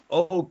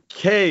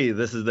Okay,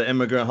 this is the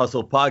Immigrant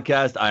Hustle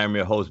Podcast. I am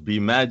your host, B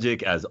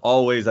Magic. As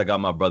always, I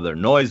got my brother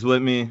Noise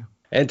with me.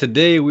 And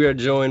today we are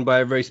joined by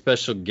a very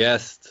special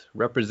guest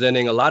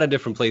representing a lot of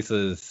different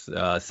places,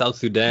 South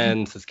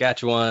Sudan,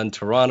 Saskatchewan,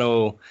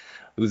 Toronto,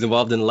 who's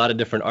involved in a lot of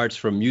different arts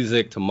from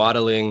music to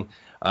modeling.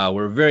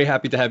 We're very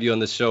happy to have you on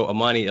the show,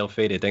 Amanie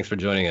Illfated. Thanks for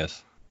joining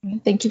us.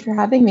 Thank you for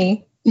having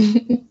me.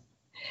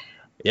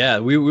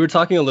 Yeah, we were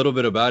talking a little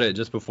bit about it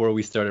just before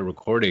we started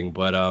recording,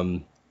 but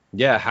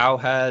yeah, how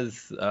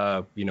has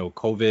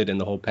COVID and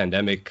the whole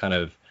pandemic kind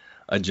of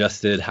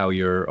adjusted how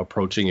you're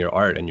approaching your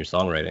art and your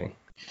songwriting?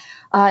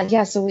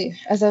 So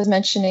as I was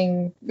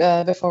mentioning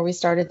before we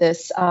started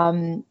this,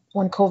 when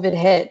COVID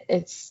hit,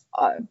 it's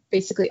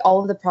basically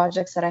all of the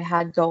projects that I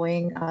had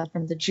going,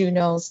 from the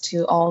Junos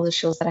to all the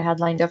shows that I had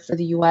lined up for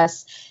the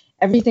US,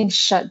 everything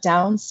shut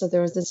down. So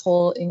there was this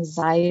whole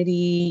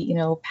anxiety,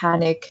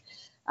 panic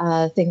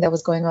thing that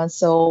was going on.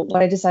 So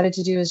what I decided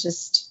to do is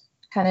just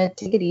kind of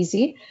take it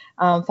easy,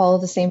 follow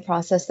the same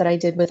process that I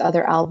did with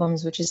other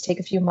albums, which is take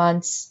a few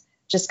months,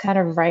 just kind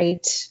of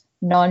write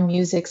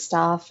non-music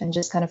stuff and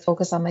just kind of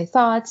focus on my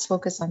thoughts,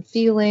 focus on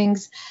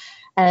feelings.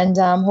 And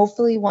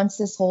hopefully once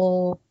this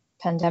whole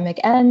pandemic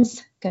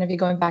ends, going to be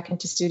going back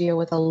into studio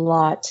with a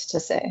lot to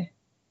say.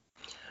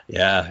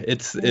 Yeah,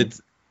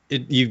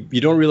 you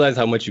don't realize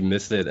how much you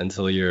miss it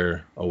until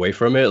you're away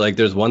from it. Like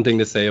there's one thing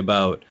to say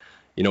about,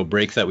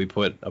 breaks that we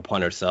put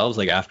upon ourselves,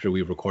 like after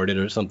we recorded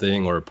or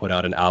something or put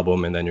out an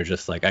album, and then you're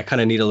just like, I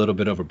kind of need a little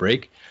bit of a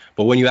break.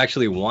 But when you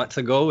actually want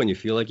to go and you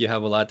feel like you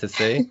have a lot to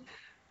say,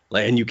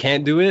 and you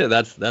can't do it,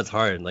 that's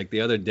hard. Like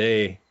the other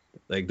day,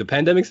 like the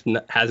pandemic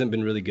hasn't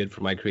been really good for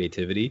my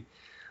creativity.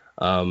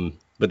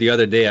 But the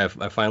other day I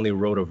finally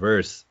wrote a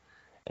verse,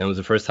 and it was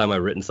the first time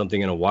I've written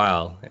something in a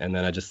while. And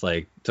then I just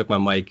like took my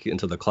mic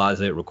into the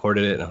closet,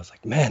 recorded it, and I was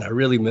like, man, I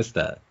really missed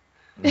that.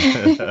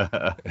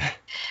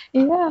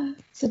 Yeah,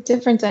 it's a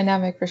different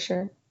dynamic for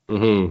sure.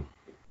 Mm-hmm.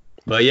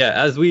 But yeah,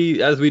 as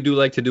we do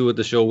like to do with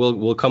the show,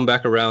 we'll come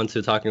back around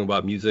to talking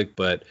about music,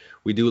 but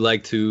we do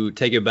like to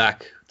take it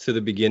back to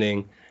the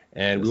beginning.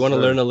 And we want to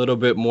learn a little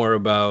bit more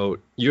about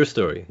your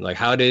story. Like,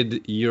 how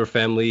did your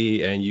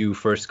family and you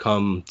first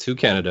come to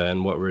Canada,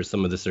 and what were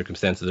some of the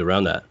circumstances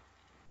around that?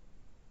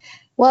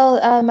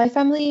 Well, my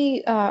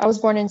family, I was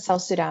born in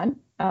South Sudan.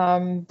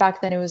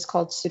 Back then it was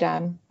called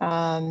Sudan.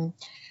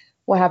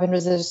 What happened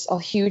was there's a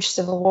huge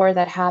civil war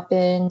that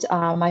happened.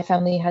 My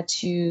family had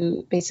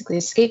to basically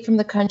escape from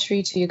the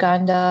country to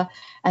Uganda.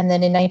 And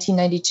then in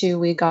 1992,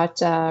 we got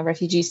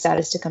refugee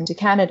status to come to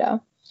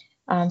Canada.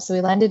 So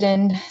we landed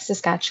in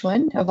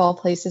Saskatchewan, of all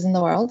places in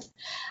the world,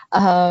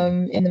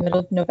 in the middle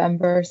of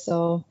November.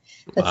 So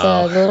that's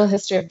a little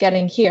history of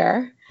getting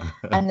here.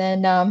 And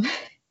then,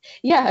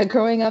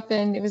 growing up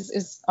it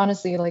was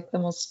honestly like the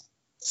most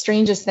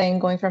strangest thing,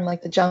 going from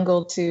like the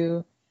jungle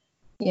to,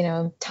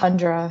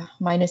 tundra,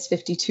 minus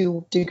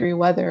 52 degree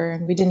weather.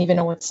 And we didn't even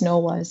know what snow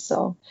was.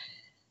 So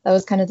that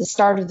was kind of the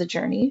start of the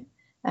journey.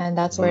 And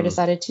that's where I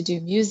decided to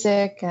do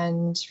music.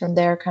 And from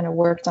there, kind of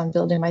worked on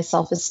building my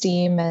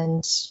self-esteem.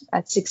 And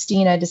at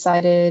 16, I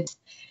decided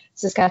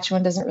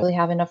Saskatchewan doesn't really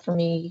have enough for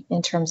me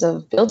in terms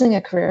of building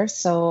a career.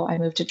 So I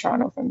moved to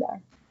Toronto from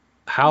there.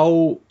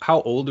 How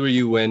old were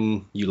you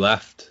when you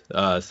left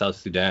South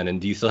Sudan?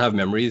 And do you still have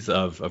memories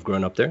of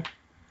growing up there?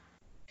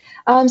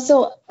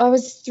 So I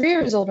was 3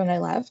 years old when I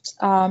left.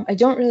 I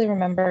don't really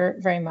remember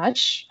very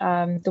much.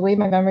 The way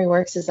my memory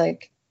works is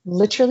like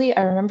literally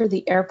I remember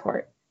the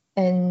airport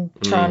in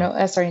Toronto,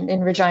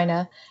 in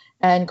Regina,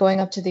 and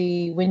going up to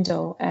the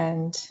window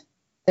and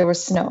there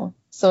was snow.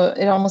 So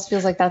it almost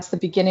feels like that's the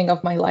beginning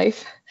of my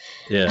life.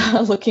 Yeah.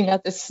 Looking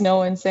at the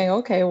snow and saying,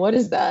 okay, what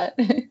is that?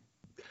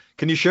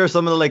 Can you share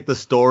some of the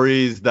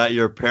stories that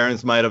your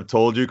parents might have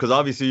told you? Because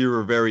obviously you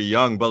were very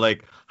young, but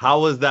like,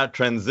 how was that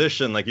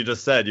transition? Like you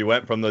just said, you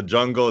went from the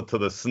jungle to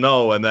the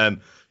snow and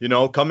then,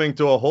 coming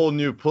to a whole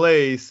new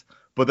place,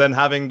 but then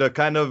having to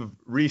kind of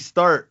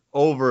restart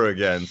over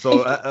again.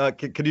 So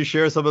could you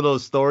share some of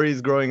those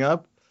stories growing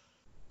up?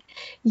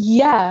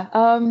 Yeah.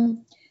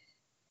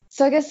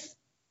 So I guess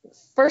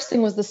first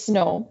thing was the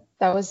snow.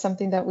 That was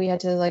something that we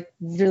had to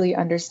really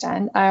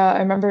understand. I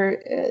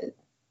remember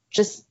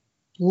just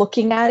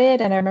looking at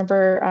it, and I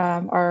remember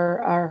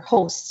our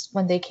hosts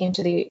when they came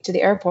to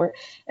the airport,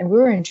 and we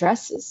were in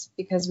dresses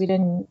because we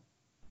didn't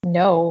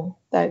know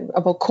that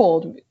about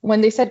cold.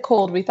 When they said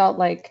cold, we thought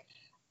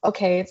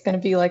okay, it's going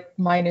to be like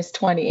minus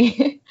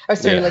 20 or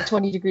like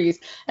 20 degrees.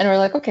 And we're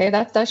like, okay,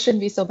 that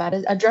shouldn't be so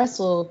bad. A dress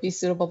will be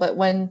suitable. But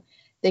when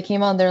they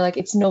came on, they're like,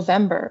 it's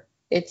November.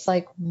 It's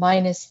like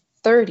minus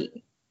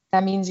 30.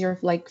 That means you're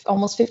like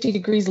almost 50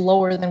 degrees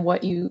lower than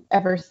what you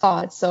ever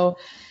thought. So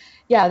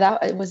yeah,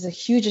 that was a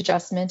huge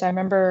adjustment. I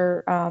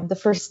remember the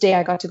first day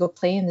I got to go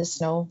play in the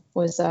snow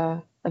was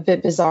a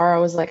bit bizarre. I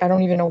was like, I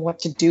don't even know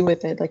what to do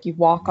with it. Like you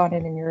walk on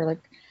it and you're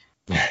like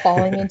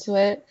falling into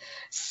it.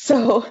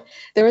 So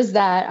there was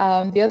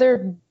that. The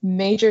other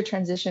major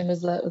transition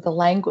was the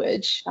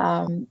language,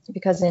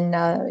 because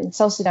in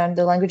South Sudan,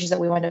 the languages that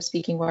we wound up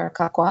speaking were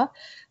Kakwa,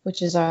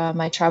 which is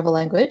my tribal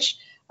language,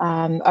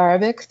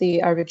 Arabic,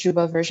 the Arabic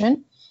Juba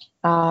version,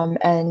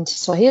 and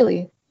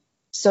Swahili.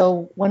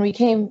 So when we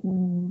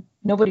came,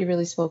 nobody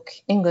really spoke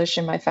English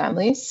in my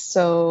family.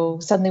 So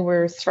suddenly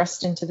we're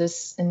thrust into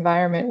this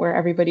environment where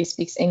everybody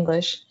speaks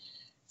English.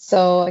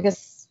 So I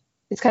guess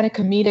it's kind of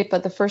comedic,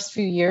 but the first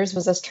few years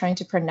was us trying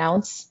to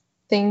pronounce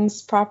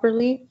things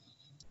properly,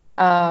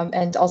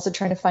 and also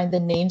trying to find the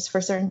names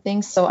for certain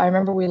things. So I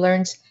remember we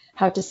learned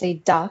how to say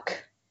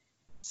duck.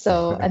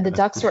 So, and the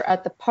ducks were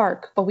at the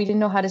park, but we didn't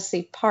know how to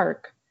say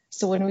park.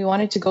 So when we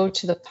wanted to go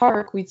to the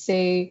park, we'd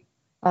say,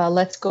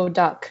 let's go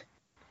duck.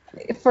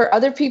 For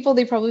other people,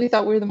 they probably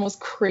thought we were the most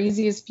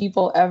craziest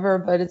people ever,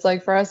 but it's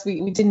like for us,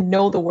 we didn't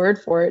know the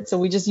word for it. So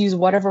we just used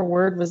whatever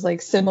word was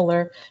like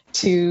similar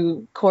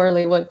to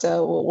correlate what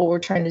we're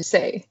trying to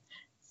say.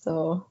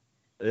 So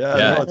Yeah,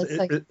 Yeah. no, that's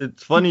like,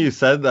 it's funny you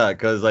said that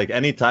because like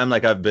anytime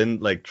like I've been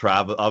like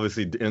travel,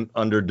 obviously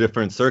under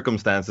different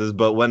circumstances,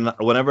 but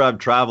whenever I've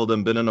traveled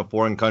and been in a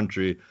foreign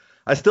country,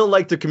 I still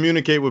like to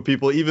communicate with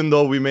people even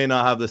though we may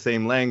not have the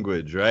same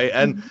language, right?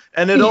 And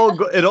it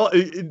all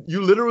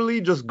you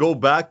literally just go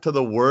back to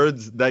the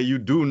words that you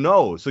do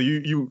know, so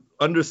you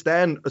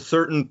understand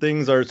certain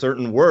things are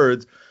certain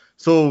words,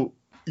 so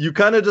you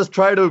kind of just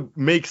try to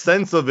make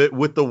sense of it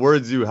with the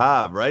words you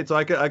have, right? So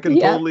I can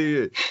yeah,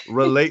 totally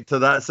relate to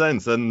that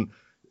sense, and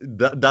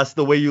that's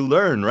the way you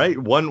learn, right?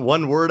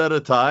 One word at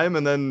a time,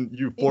 and then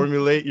you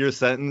formulate your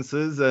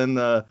sentences,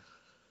 and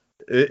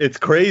it's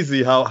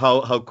crazy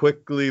how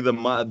quickly the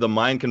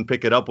mind can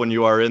pick it up when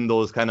you are in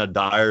those kind of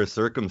dire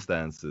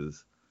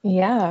circumstances.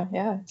 yeah.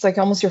 It's like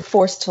almost you're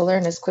forced to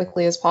learn as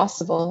quickly as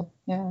possible.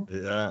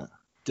 Yeah.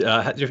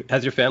 Yeah.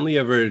 Has your family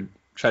ever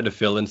tried to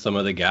fill in some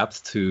of the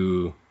gaps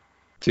to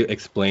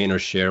explain or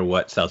share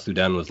what South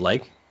Sudan was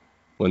like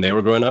when they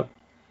were growing up?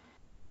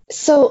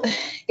 So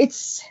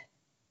it's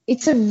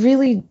a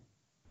really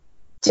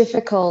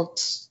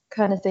difficult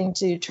kind of thing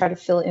to try to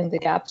fill in the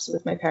gaps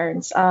with my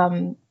parents.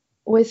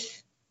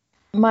 With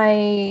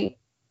my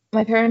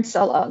parents,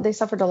 they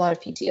suffered a lot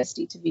of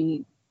PTSD, to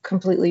be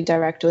completely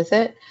direct with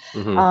it.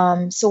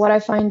 So what I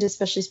find,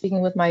 especially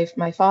speaking with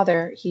my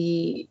father,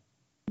 he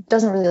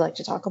doesn't really like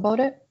to talk about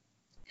it.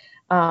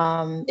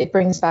 It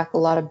brings back a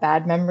lot of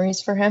bad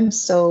memories for him.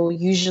 So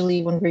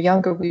usually when we're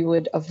younger, we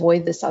would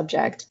avoid the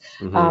subject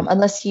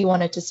unless he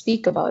wanted to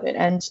speak about it.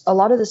 And a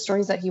lot of the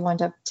stories that he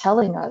wound up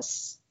telling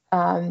us,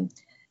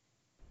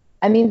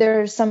 I mean, there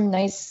are some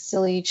nice,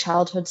 silly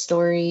childhood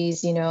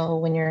stories,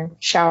 when you're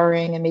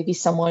showering and maybe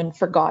someone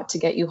forgot to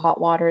get you hot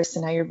water,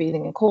 so now you're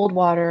bathing in cold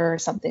water or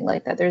something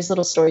like that. There's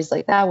little stories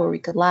like that where we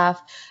could laugh,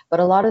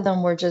 but a lot of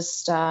them were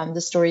just the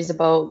stories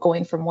about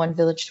going from one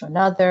village to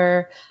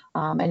another.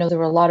 I know there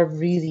were a lot of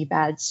really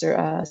bad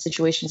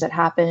situations that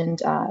happened.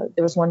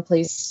 There was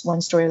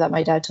one story that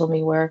my dad told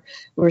me where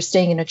we were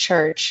staying in a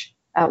church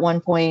at one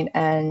point,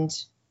 and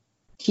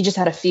he just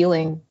had a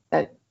feeling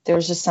that there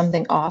was just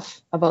something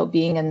off about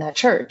being in that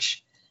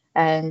church.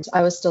 And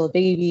I was still a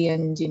baby,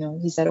 and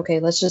he said, okay,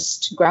 let's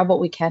just grab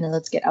what we can and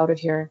let's get out of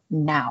here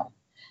now.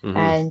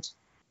 And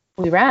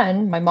we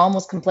ran. My mom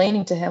was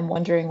complaining to him,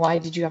 wondering, why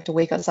did you have to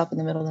wake us up in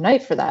the middle of the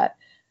night for that?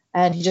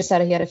 And he just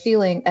said he had a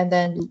feeling. And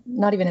then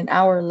not even an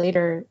hour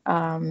later,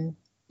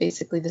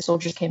 basically the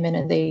soldiers came in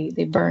and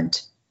they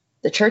burnt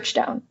the church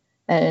down.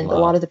 And Wow. A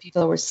lot of the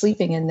people that were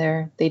sleeping in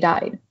there, they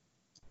died.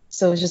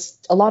 So it's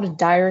just a lot of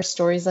dire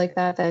stories like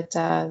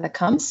that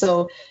come.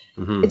 So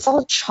it's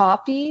all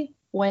choppy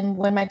when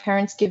my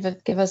parents give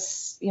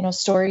us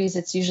stories.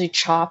 It's usually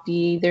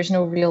choppy. There's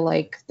no real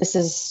this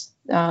is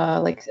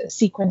like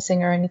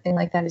sequencing or anything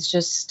like that. It's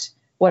just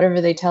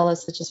whatever they tell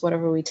us. It's just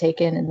whatever we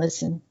take in and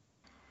listen.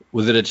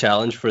 Was it a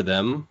challenge for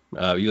them?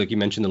 You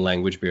mentioned the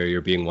language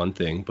barrier being one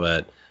thing,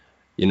 but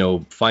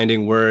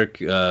finding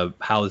work,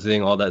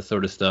 housing, all that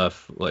sort of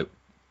stuff.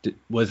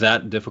 Was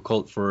that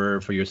difficult for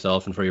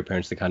yourself and for your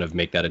parents to kind of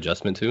make that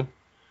adjustment to?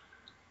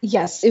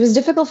 Yes, it was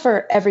difficult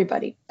for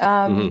everybody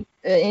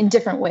in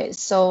different ways.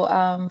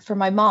 So for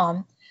my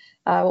mom,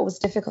 what was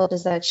difficult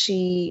is that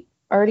she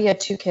already had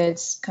 2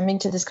 kids coming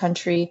to this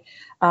country.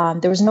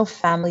 There was no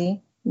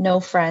family, no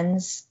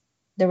friends.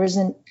 There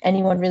wasn't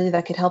anyone really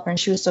that could help her. And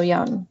she was so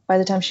young. By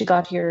the time she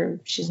got here,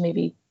 she's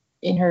maybe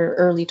in her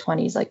early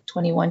 20s, like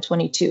 21,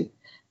 22.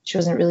 She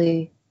wasn't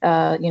really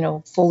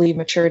fully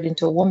matured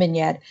into a woman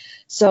yet.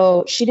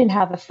 So she didn't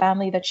have a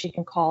family that she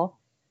can call.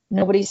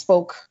 Nobody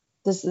spoke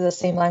the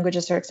same language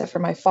as her except for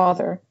my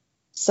father.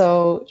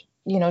 So,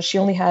 she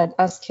only had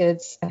us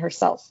kids and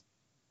herself.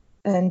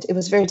 And it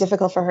was very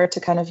difficult for her to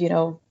kind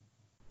of,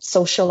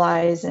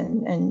 socialize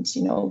and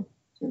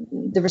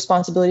the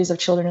responsibilities of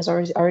children is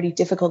already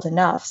difficult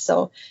enough.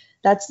 So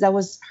that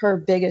was her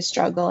biggest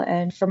struggle.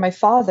 And for my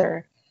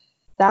father,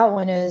 that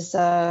one is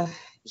a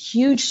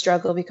huge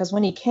struggle because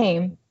when he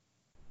came,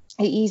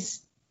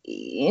 he's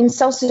in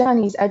South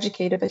Sudan, he's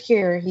educated, but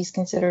here he's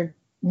considered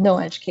no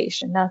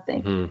education,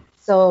 nothing.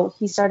 So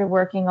he started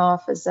working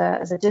off as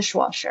a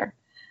dishwasher.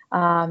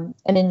 And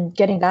in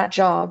getting that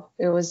job,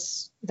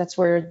 that's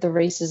where the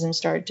racism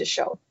started to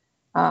show.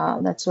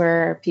 That's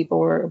where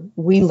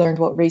we learned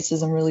what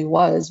racism really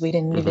was. We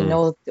didn't even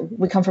know.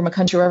 We come from a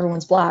country where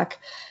everyone's black.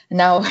 And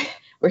now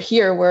we're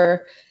here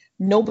where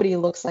nobody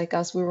looks like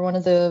us. We were one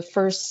of the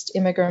first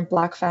immigrant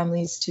Black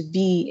families to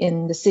be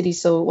in the city.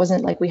 So it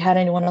wasn't like we had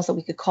anyone else that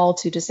we could call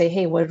to say,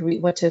 hey,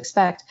 what to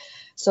expect.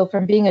 So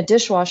from being a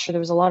dishwasher, there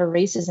was a lot of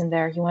racism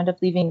there. He wound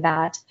up leaving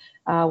that,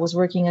 was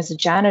working as a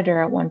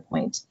janitor at one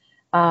point.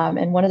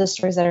 And one of the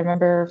stories that I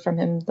remember from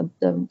him,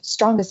 the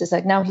strongest, is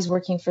like now he's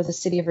working for the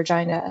city of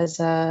Regina as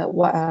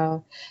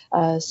a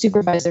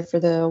supervisor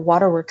for the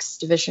waterworks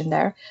division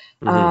there.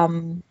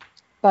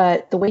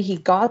 But the way he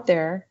got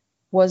there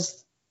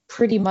was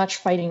pretty much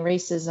fighting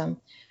racism.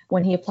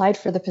 When he applied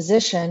for the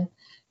position,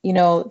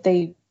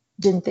 they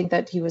didn't think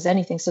that he was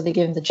anything, so they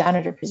gave him the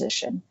janitor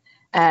position.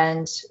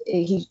 And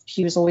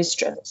he was always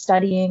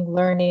studying,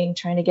 learning,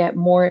 trying to get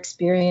more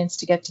experience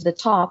to get to the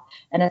top.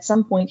 And at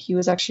some point, he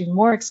was actually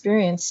more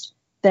experienced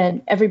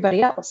than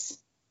everybody else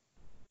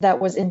that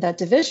was in that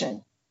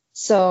division.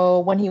 So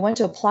when he went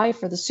to apply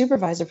for the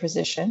supervisor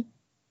position,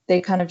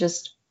 they kind of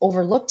just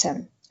overlooked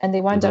him. And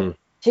they wound up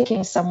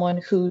picking someone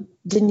who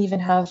didn't even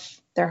have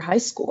their high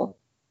school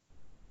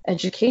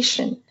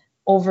education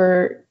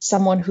over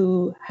someone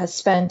who has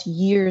spent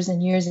years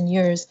and years and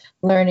years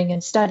learning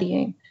and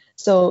studying.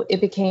 So it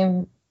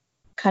became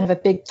kind of a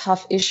big,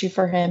 tough issue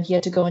for him. He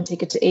had to go and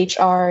take it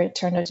to HR. It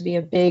turned out to be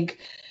a big,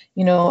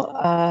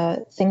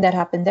 thing that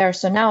happened there.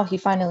 So now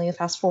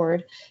fast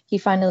forward, he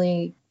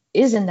finally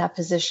is in that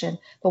position.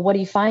 But what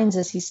he finds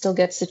is he still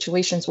gets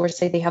situations where,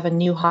 say, they have a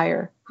new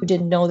hire who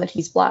didn't know that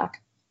he's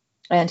Black.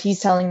 And he's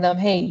telling them,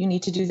 hey, you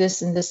need to do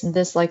this and this and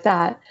this like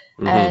that.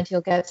 And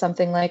he'll get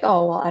something like,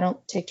 oh, well, I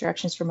don't take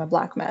directions from a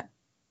Black man.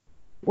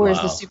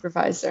 Where's the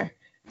supervisor?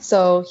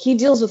 So he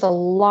deals with a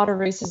lot of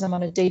racism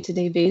on a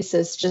day-to-day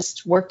basis,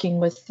 just working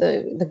with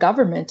the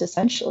government,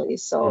 essentially.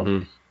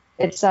 So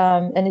it's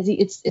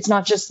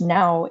not just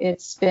now.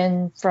 It's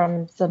been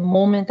from the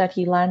moment that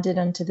he landed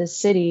into the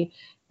city.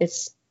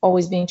 It's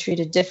always being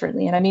treated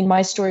differently. And I mean,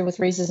 my story with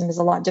racism is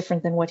a lot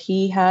different than what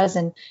he has.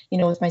 And,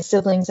 with my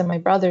siblings and my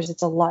brothers,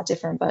 it's a lot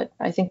different. But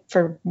I think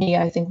for me,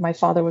 my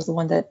father was the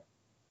one that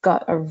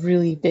got a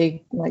really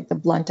big, the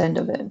blunt end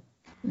of it.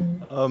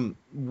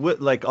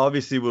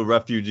 Obviously with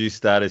refugee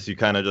status, you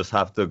kind of just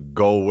have to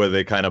go where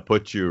they kind of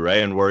put you, right?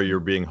 And where you're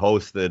being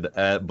hosted.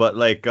 But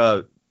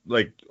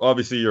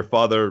obviously your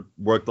father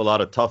worked a lot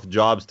of tough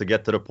jobs to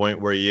get to the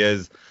point where he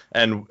is.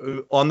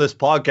 And on this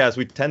podcast,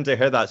 we tend to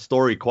hear that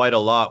story quite a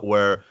lot,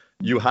 where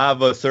you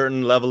have a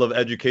certain level of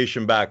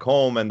education back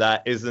home and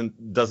that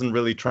doesn't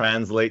really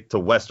translate to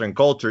Western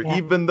culture,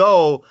 even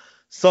though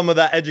some of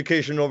that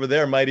education over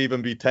there might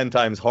even be 10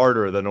 times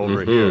harder than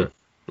over here.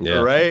 Yeah.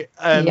 Right.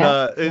 And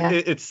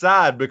it's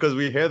sad because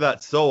we hear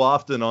that so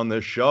often on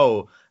this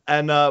show.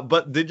 And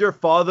but did your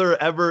father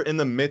ever, in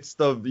the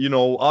midst of,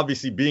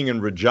 obviously being in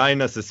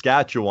Regina,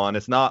 Saskatchewan,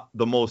 it's not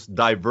the most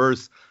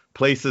diverse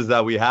places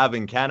that we have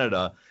in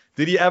Canada.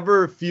 Did he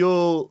ever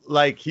feel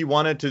like he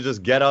wanted to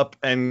just get up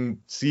and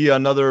see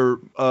another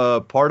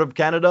part of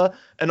Canada?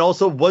 And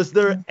also, was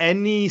there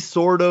any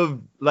sort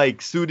of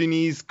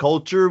Sudanese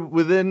culture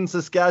within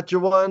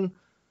Saskatchewan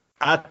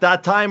at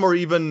that time or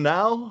even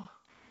now?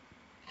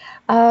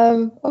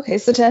 Okay,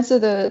 so to answer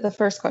the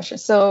first question,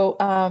 so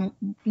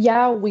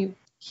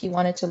he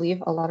wanted to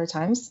leave a lot of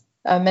times.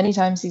 Many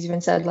times he's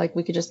even said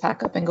we could just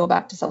pack up and go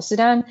back to South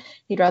Sudan.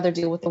 He'd rather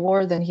deal with the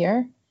war than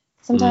here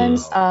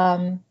sometimes.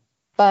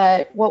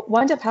 But what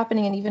wound up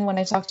happening, and even when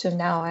I talk to him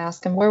now, I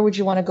ask him, where would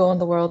you want to go in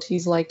the world?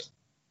 He's like,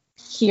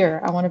 here.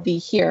 I want to be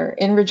here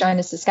in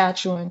Regina,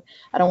 Saskatchewan.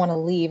 I don't want to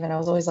leave. And I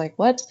was always like,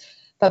 what?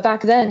 But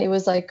back then it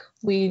was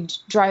we'd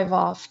drive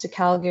off to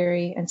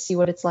Calgary and see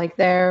what it's like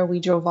there. We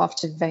drove off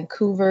to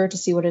Vancouver to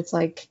see what it's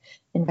like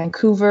in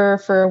Vancouver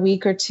for a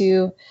week or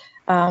two.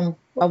 At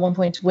one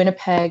point,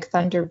 Winnipeg,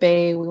 Thunder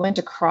Bay. We went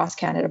across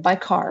Canada by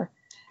car.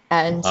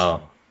 And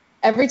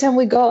every time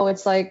we go,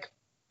 it's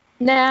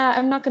nah,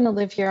 I'm not going to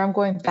live here. I'm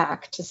going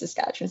back to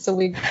Saskatchewan. So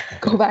we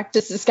go back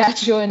to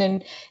Saskatchewan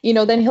and,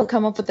 then he'll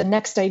come up with the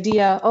next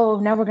idea.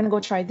 Oh, now we're going to go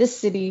try this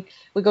city.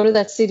 We go to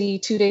that city.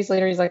 2 days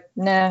later, he's like,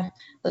 nah,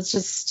 let's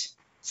just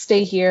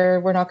stay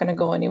here. We're not going to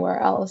go anywhere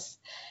else.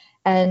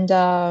 And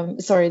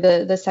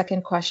the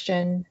second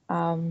question.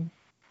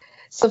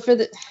 So for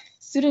the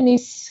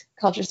Sudanese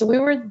culture, so we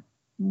were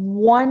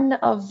one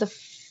of the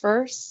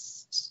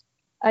first,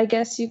 I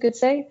guess you could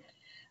say.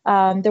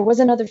 There was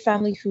another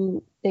family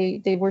who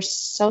they were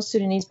South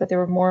Sudanese, but they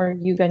were more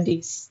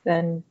Ugandese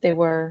than they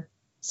were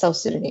South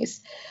Sudanese.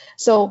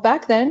 So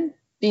back then,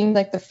 being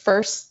the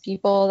first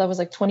people, that was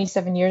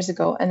 27 years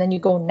ago, and then you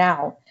go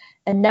now,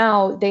 and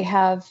now they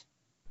have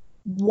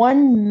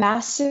one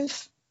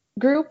massive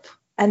group,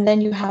 and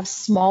then you have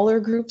smaller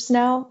groups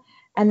now,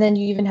 and then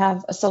you even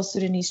have a South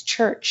Sudanese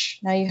church.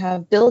 Now you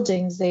have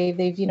buildings. They've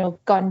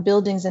gotten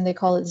buildings, and they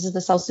call it, this is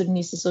the South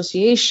Sudanese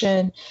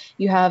Association.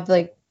 You have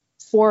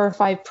 4 or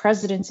 5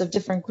 presidents of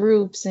different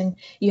groups, and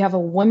you have a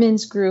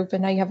women's group,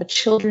 and now you have a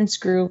children's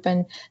group,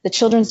 and the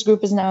children's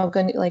group is now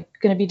going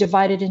to be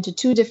divided into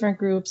 2 different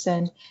groups,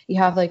 and you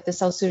have the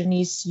South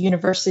Sudanese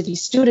University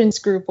students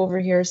group over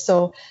here.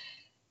 So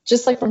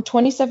just from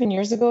 27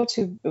 years ago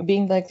to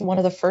being one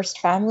of the first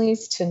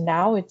families to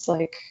now, it's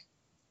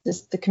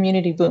the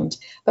community boomed.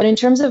 But in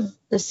terms of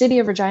the city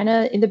of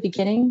Regina, in the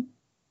beginning,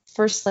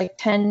 first like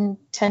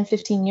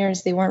 15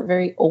 years, they weren't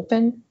very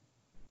open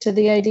to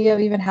the idea of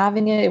even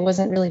having it. It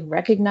wasn't really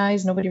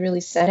recognized. Nobody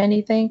really said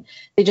anything.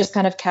 They just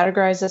kind of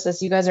categorized us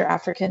as, you guys are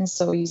Africans,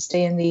 so you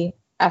stay in the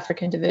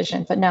African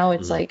division. But now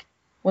it's like,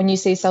 when you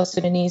say South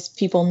Sudanese,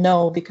 people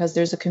know because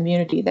there's a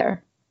community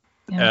there.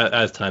 Yeah.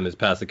 As time has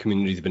passed, the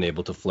community's been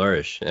able to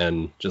flourish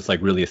and just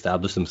like really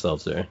establish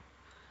themselves there.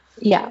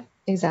 Yeah,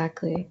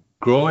 exactly.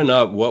 Growing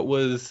up, what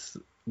was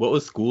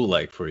school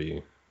like for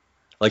you?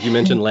 Like you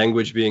mentioned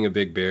language being a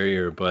big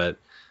barrier, but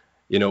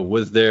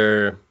was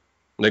there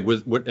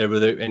were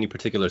there any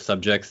particular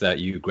subjects that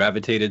you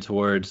gravitated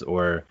towards,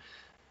 or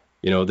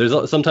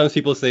there's sometimes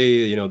people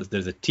say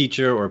there's a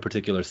teacher or a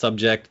particular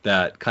subject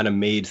that kind of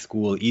made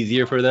school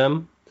easier for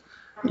them,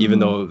 even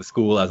though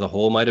school as a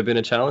whole might have been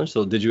a challenge.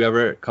 So did you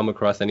ever come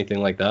across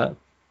anything like that?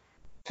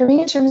 For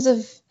me, in terms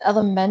of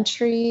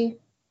elementary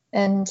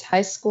and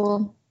high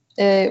school,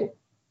 it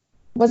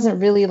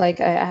wasn't really like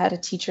I had a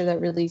teacher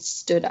that really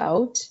stood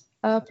out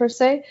per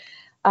se.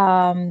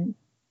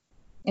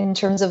 In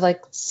terms of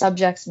like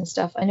subjects and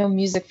stuff, I know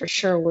music for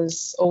sure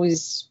was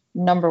always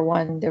number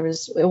one.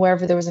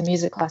 Wherever there was a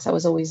music class, I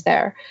was always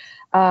there.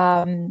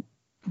 But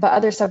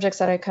other subjects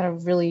that I kind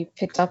of really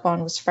picked up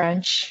on was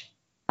French.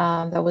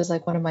 That was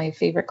like one of my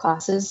favorite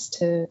classes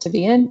to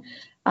be in.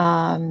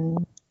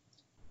 And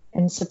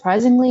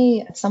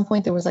surprisingly, at some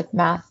point there was like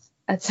math.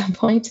 At some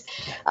point,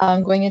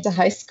 going into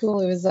high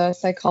school, it was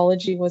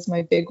psychology was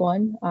my big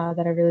one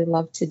that I really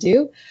loved to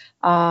do.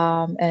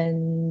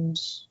 And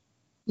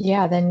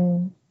yeah,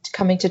 then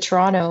coming to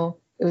Toronto,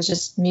 it was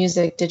just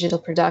music, digital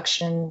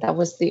production. That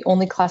was the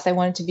only class I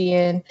wanted to be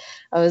in.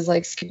 I was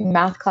like skipping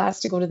math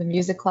class to go to the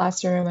music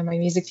classroom, and my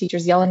music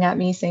teacher's yelling at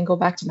me saying, go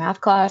back to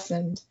math class.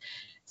 And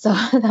so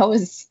that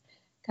was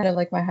kind of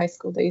like my high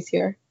school days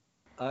here.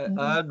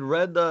 I'd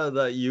read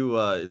that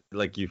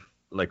you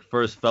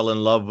first fell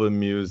in love with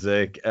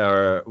music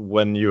or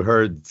when you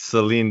heard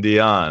Celine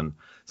Dion.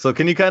 So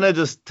can you kind of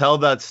just tell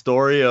that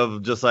story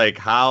of just like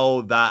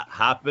how that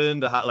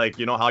happened,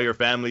 how your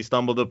family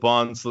stumbled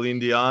upon Celine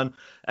Dion,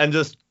 and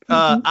just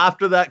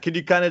after that, could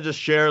you kind of just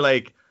share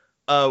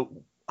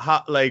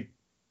how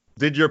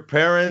did your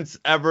parents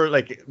ever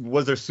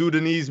was there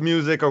Sudanese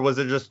music, or was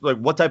it just like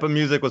what type of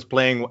music was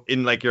playing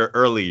in like your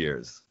early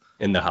years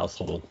in the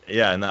household?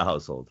 Yeah, in that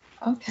household.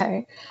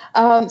 Okay.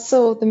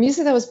 So the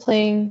music that was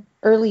playing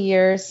early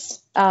years,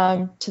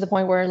 to the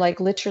point where like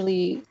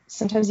literally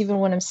sometimes even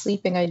when I'm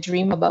sleeping, I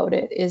dream about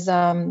it, is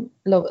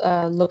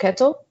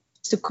Loketo,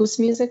 Sukus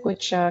music,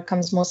 which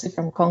comes mostly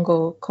from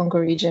Congo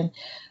region.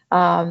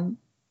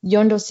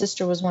 Yondo's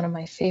sister was one of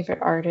my favorite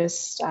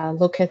artists.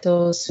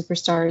 Loketo,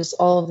 Superstars,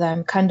 all of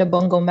them. Kanda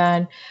Bongo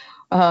Man.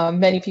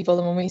 Many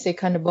people, when we say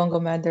Kanda Bongo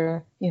Man,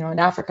 they're, in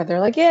Africa,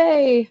 they're like,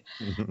 yay.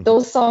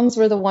 Those songs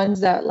were the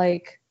ones that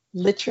like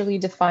literally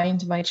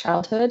defined my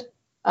childhood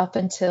up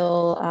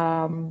until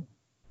I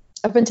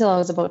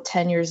was about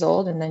 10 years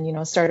old, and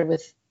then started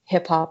with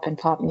hip hop and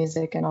pop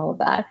music and all of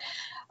that,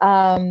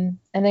 and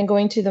then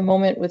going to the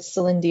moment with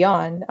Celine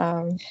Dion.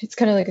 It's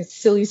kind of like a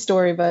silly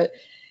story, but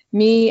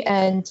me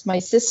and my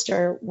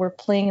sister were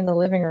playing in the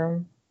living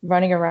room,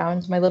 running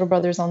around. My little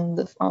brother's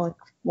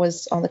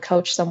was on the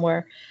couch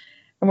somewhere,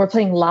 and we're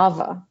playing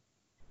Lava.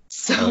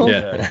 So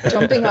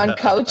jumping on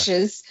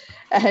couches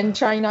and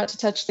trying not to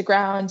touch the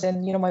ground.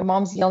 And, my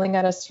mom's yelling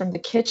at us from the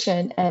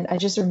kitchen. And I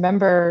just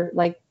remember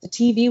like the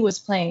TV was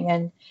playing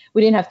and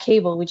we didn't have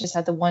cable. We just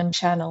had the one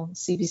channel,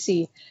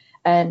 CBC.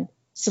 And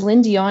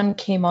Celine Dion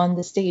came on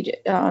the stage,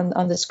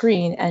 on the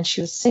screen, and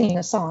she was singing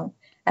a song.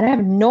 And I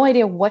have no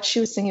idea what she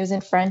was singing. It was in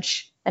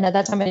French. And at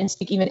that time, I didn't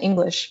speak even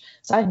English.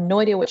 So I had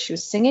no idea what she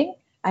was singing.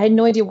 I had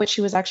no idea what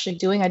she was actually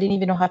doing. I didn't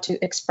even know how to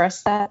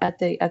express that at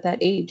that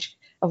age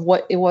of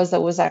what it was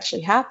that was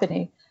actually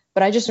happening.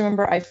 But I just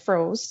remember I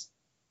froze.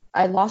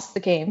 I lost the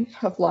game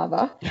of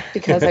Lava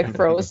because I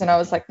froze and I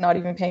was like not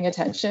even paying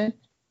attention.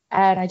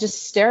 And I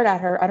just stared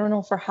at her. I don't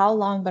know for how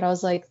long, but I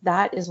was like,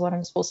 that is what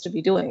I'm supposed to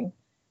be doing.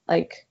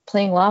 Like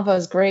playing Lava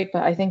is great,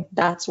 but I think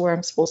that's where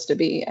I'm supposed to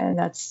be. And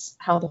that's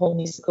how the whole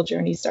musical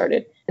journey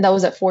started. And that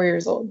was at 4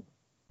 years old.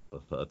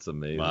 That's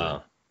amazing.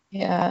 Wow.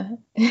 Yeah.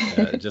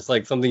 Just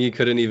like something you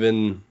couldn't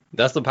even,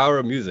 that's the power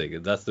of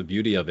music. That's the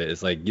beauty of it.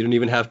 It's like, you don't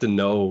even have to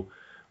know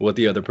what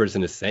the other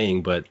person is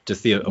saying, but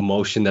just the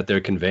emotion that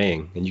they're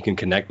conveying, and you can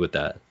connect with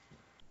that.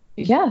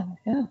 Yeah.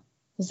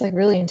 It's like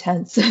really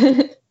intense.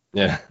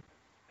 Yeah.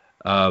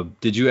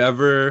 Did you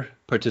ever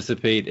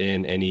participate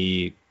in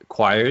any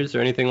choirs or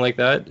anything like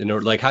that?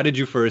 How did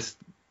you first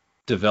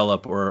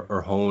develop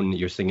or hone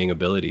your singing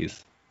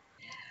abilities?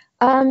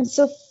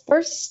 So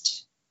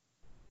first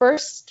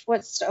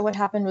what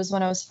happened was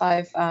when I was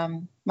 5,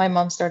 my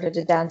mom started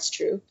a dance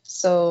troupe.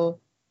 So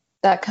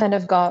that kind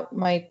of got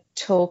my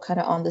toe kind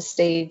of on the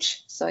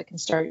stage, so I can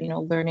start,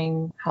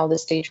 learning how the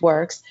stage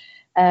works.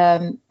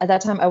 At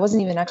that time, I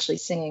wasn't even actually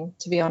singing,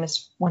 to be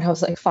honest. When I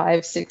was like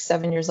 5, 6,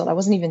 7 years old, I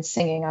wasn't even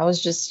singing. I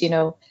was just,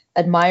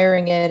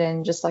 admiring it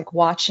and just like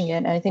watching it.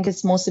 And I think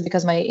it's mostly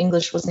because my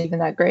English wasn't even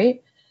that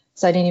great.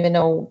 So I didn't even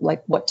know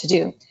like what to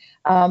do.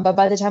 But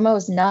by the time I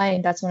was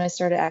 9, that's when I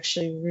started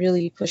actually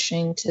really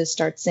pushing to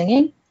start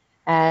singing.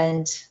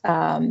 And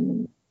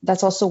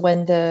that's also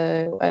when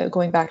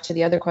going back to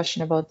the other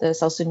question about the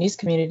South Sudanese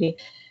community,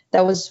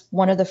 that was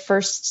one of the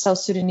first South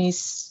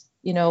Sudanese,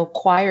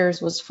 choirs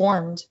was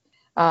formed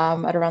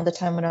at around the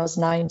time when I was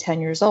 9,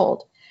 10 years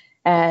old.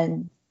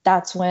 And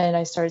that's when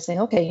I started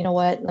saying, okay, you know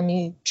what, let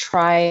me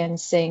try and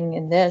sing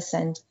in this.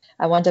 And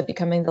I wound up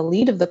becoming the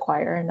lead of the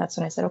choir. And that's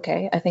when I said,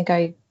 okay, I think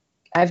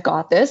I've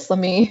got this. Let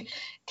me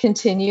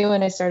continue.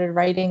 And I started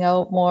writing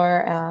out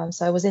more.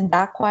 So I was in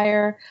that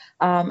choir.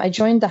 I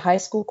joined the high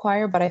school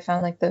choir, but I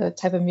found like the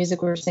type of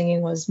music we were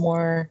singing was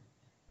more,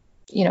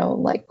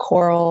 like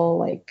choral,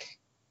 like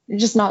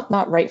just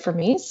not right for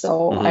me.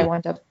 So I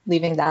wound up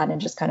leaving that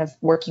and just kind of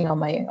working on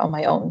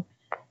my own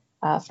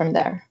from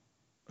there.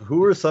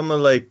 Who were some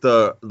of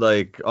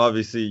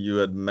obviously you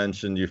had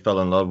mentioned you fell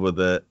in love with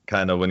it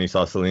kind of when you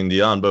saw Celine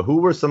Dion, but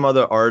who were some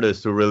other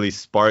artists who really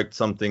sparked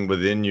something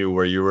within you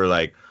where you were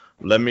like,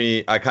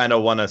 I kind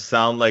of want to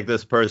sound like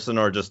this person,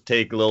 or just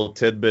take little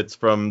tidbits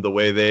from the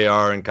way they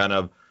are and kind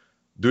of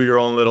do your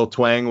own little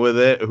twang with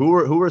it? Who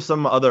were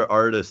some other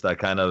artists that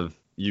kind of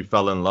you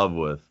fell in love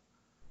with?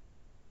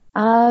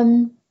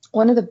 One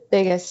of the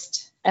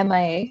biggest,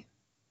 MIA.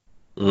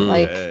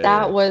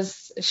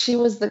 She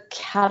was the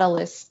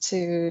catalyst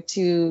to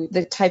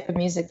the type of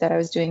music that I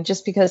was doing,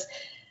 just because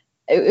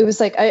it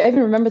was like, I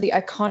even remember the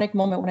iconic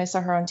moment when I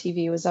saw her on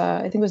TV. It was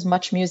I think it was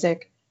Much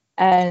Music,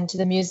 and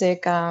the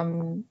music,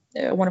 one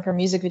of her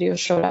music videos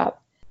showed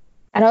up,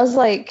 and I was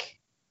like,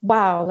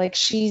 wow, like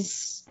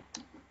she's,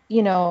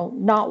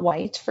 not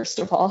white, first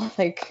of all,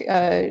 like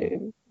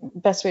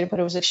best way to put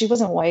it was that she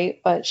wasn't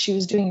white, but she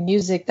was doing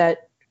music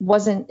that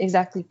wasn't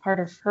exactly part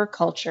of her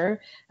culture.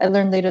 I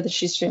learned later that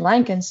she's Sri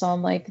Lankan, so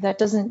I'm like,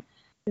 the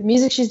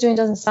music she's doing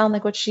doesn't sound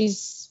like what she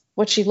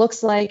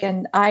looks like.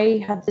 And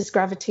I had this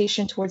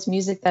gravitation towards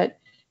music that,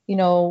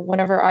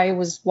 whenever I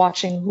was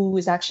watching who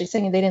was actually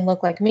singing, they didn't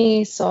look like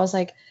me. So I was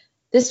like,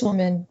 this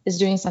woman is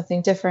doing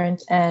something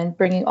different and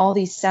bringing all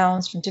these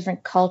sounds from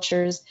different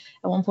cultures.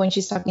 At one point,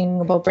 she's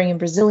talking about bringing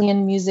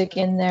Brazilian music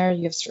in there.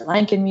 You have Sri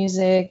Lankan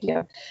music. You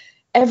have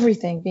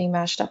everything being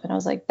mashed up. And I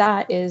was like,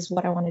 that is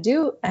what I want to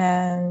do.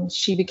 And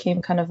she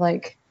became kind of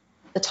like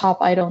the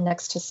top idol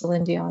next to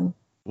Celine Dion.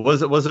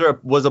 Was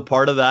a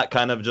part of that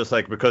kind of just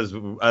like, because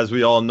as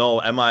we all know,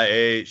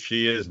 MIA,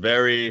 she has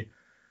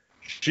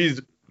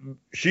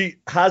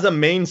a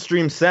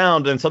mainstream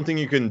sound and something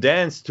you can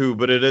dance to,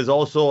 but it is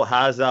also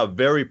has a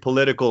very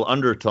political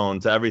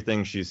undertone to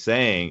everything she's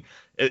saying.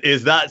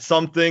 Is that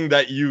something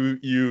that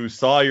you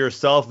saw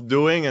yourself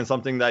doing and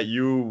something that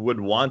you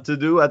would want to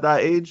do at that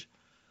age?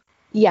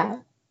 Yeah.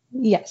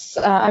 Yes.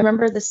 I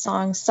remember the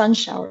song Sun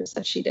Showers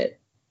that she did.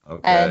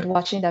 Okay. And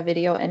watching that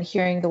video and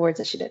hearing the words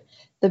that she did.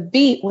 The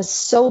beat was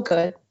so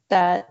good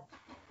that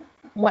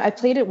when I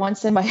played it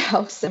once in my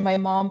house, and my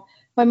mom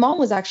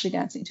was actually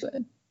dancing to it.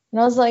 And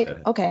I was like,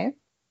 okay,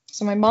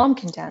 so my mom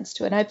can dance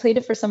to it. And I played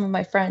it for some of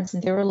my friends,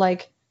 and they were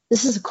like,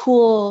 this is a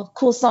cool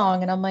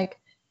song. And I'm like,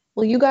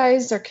 well, you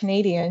guys are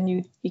Canadian,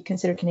 you'd be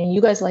considered Canadian,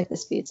 you guys like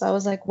this beat. So I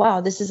was like, wow,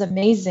 this is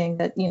amazing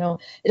that,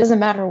 it doesn't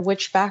matter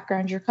which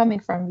background you're coming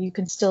from, you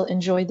can still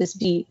enjoy this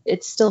beat.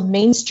 It's still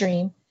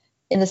mainstream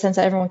in the sense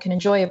that everyone can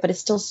enjoy it, but it's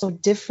still so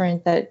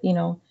different that,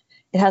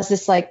 it has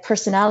this like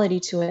personality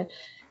to it.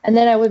 And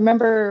then I would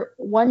remember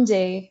one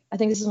day, I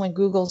think this is when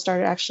Google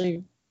started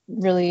actually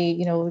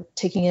really,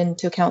 taking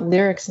into account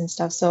lyrics and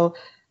stuff. So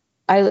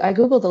I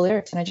Googled the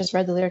lyrics and I just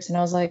read the lyrics, and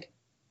I was like,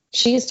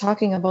 she's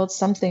talking about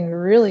something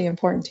really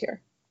important here.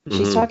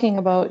 She's talking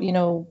about,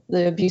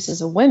 the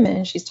abuses of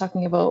women. She's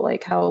talking about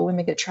like how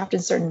women get trapped in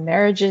certain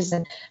marriages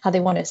and how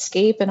they want to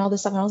escape and all this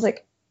stuff. And I was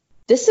like,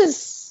 this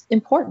is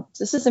important.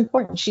 This is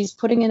important. She's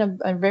putting in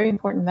a very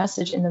important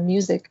message in the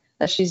music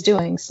that she's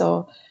doing.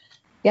 So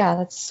yeah,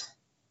 that's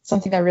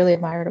something I really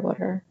admired about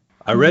her.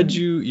 I read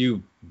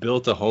you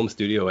built a home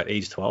studio at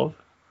age 12.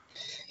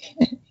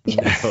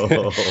 Yes. Oh,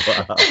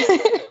 wow.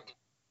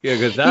 Yeah,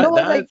 because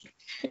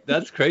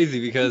that's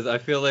crazy, because I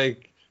feel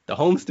like the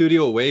home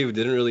studio wave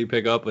didn't really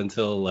pick up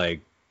until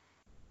like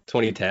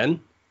 2010,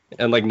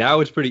 and like now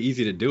it's pretty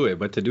easy to do it,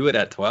 but to do it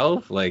at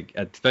 12, like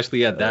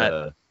especially at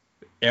that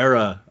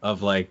era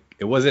of like,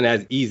 it wasn't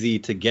as easy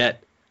to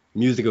get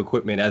music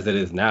equipment as it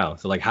is now.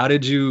 So like, how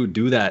did you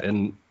do that?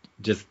 And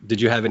just, did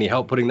you have any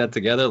help putting that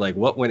together? Like,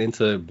 what went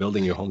into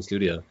building your home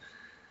studio?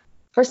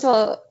 First of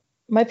all,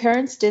 my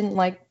parents didn't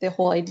like the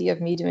whole idea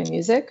of me doing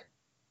music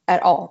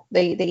at all.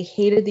 They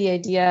hated the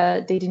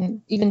idea. They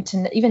didn't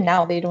even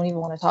now, they don't even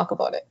want to talk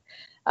about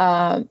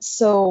it.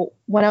 So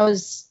when I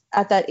was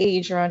at that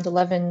age, around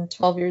 11,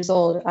 12 years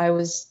old, I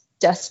was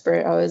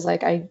desperate. I was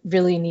like, I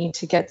really need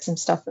to get some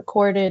stuff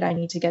recorded. I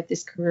need to get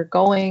this career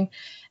going.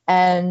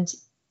 And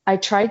I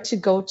tried to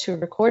go to a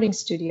recording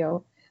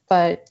studio,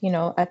 but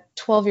at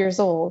 12 years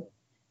old,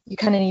 you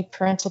kind of need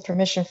parental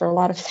permission for a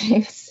lot of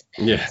things.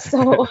 Yeah.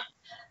 So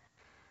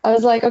I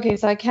was like, okay,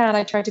 so I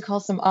tried to call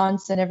some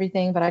aunts and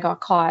everything, but I got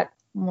caught.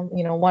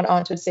 one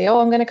aunt would say, oh,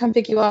 I'm going to come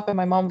pick you up. And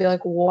my mom would be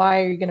like,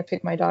 why are you going to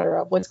pick my daughter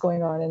up? What's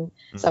going on? And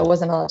so I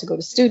wasn't allowed to go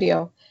to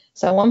studio.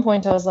 So at one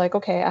point I was like,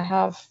 okay,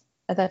 at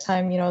that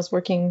time, I was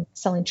working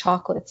selling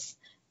chocolates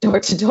door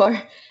to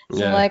door. So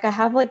Yeah. like, I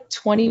have like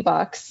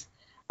 $20.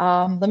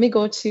 Let me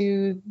go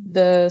to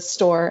the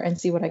store and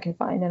see what I can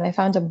find. And I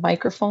found a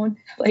microphone,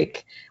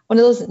 like one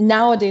of those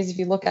nowadays, if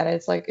you look at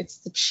it, it's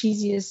the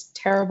cheesiest,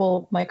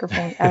 terrible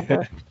microphone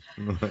ever.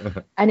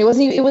 And it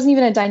wasn't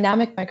even a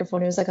dynamic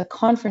microphone. It was like a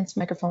conference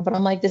microphone, but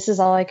I'm like, this is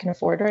all I can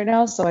afford right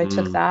now. So I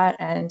took that,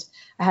 and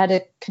I had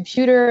a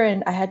computer,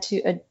 and I had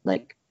to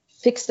like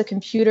fix the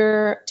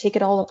computer, take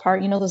it all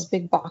apart, those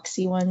big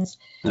boxy ones.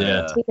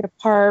 Yeah. Take it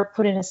apart,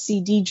 put in a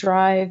CD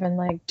drive, and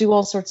like do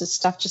all sorts of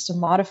stuff just to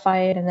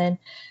modify it. And then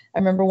I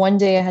remember one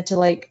day I had to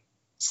like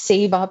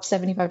save up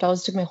 $75.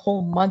 It took me a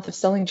whole month of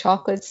selling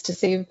chocolates to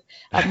save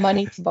up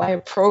money to buy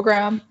a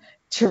program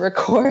to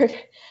record.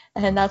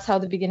 And that's how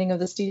the beginning of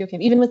the studio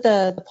came. Even with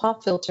the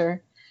pop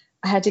filter,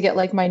 I had to get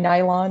like my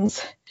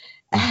nylons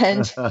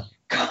and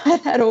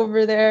got that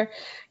over there,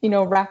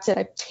 wrapped it.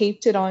 I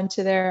taped it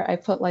onto there. I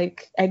put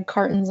like egg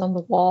cartons on the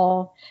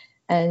wall.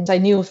 And I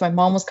knew if my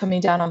mom was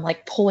coming down, I'm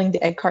like pulling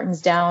the egg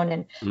cartons down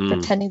and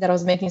pretending that I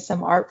was making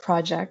some art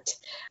project.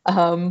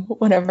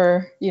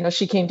 Whenever,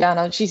 she came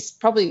down, she's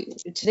probably,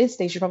 today's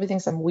day, she probably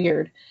thinks I'm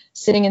weird,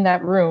 sitting in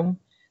that room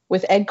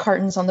with egg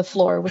cartons on the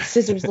floor with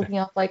scissors looking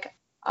up like,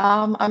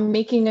 I'm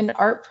making an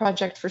art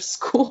project for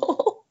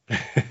school.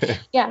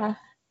 Yeah.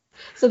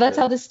 So that's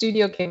how the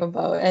studio came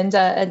about. And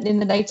in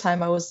the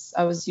nighttime, I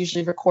was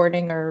usually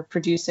recording or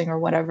producing or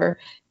whatever.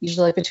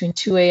 Usually like between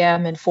 2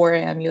 a.m. and 4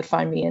 a.m. you'd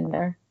find me in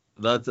there.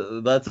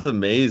 That's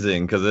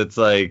amazing, because it's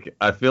like,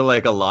 I feel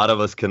like a lot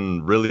of us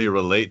can really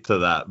relate to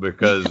that,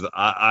 because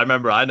I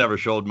remember I never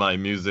showed my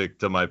music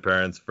to my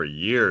parents for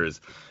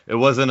years. It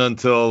wasn't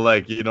until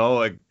like, it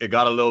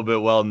got a little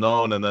bit well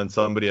known, and then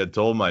somebody had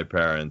told my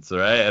parents,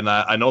 right? And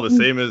I know the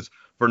same is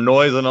for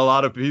Noise and a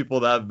lot of people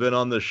that have been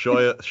on the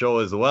show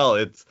as well.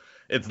 It's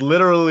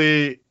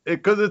literally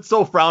because it's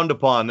so frowned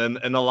upon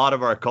in a lot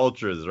of our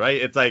cultures,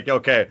 right? It's like,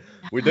 okay,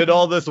 we did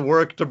all this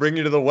work to bring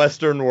you to the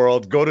Western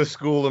world, go to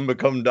school and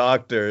become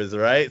doctors,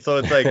 right? So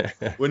it's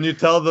like when you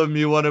tell them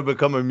you want to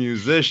become a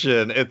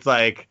musician, it's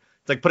like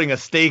putting a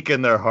stake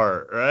in their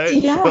heart, right?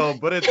 Yeah, so,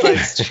 but it's like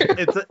it's true.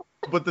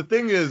 but the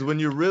thing is, when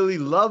you really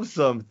love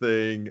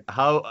something,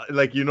 how,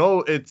 like,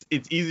 it's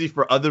easy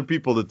for other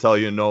people to tell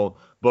you no,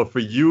 but for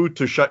you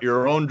to shut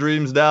your own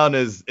dreams down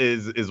is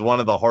one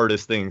of the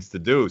hardest things to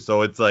do.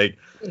 So it's like,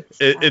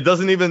 it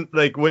doesn't even,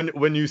 like,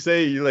 when you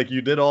say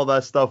you did all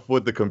that stuff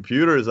with the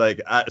computers, like,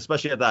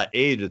 especially at that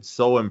age, it's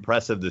so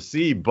impressive to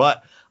see.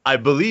 But I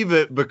believe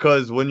it,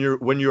 because when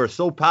you're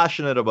so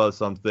passionate about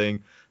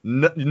something,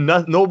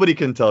 nobody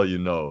can tell you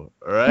no,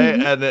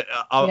 right? And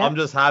I'm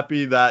just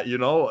happy that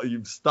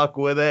you've stuck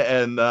with it,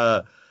 and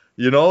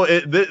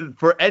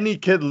for any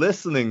kid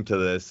listening to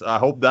this, I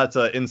hope that's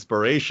an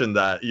inspiration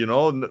that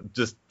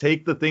just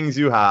take the things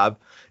you have.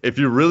 If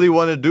you really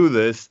want to do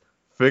this,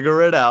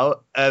 figure it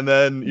out, and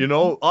then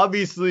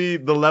obviously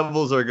the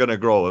levels are gonna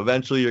grow.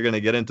 Eventually, you're gonna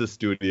get into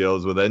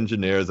studios with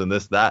engineers and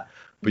this that,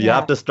 but you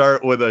have to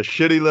start with a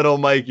shitty little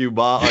mic you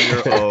bought on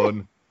your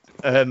own.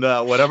 And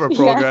whatever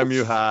program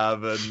you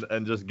have,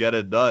 and just get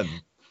it done.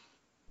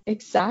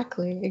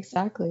 Exactly.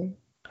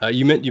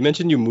 You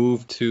mentioned you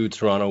moved to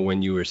Toronto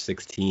when you were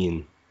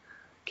 16.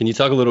 Can you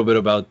talk a little bit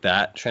about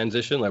that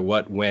transition? Like,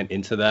 what went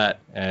into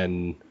that?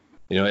 And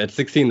at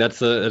 16, that's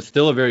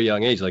still a very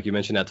young age. Like you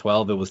mentioned, at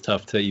 12, it was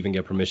tough to even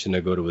get permission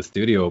to go to a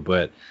studio.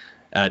 But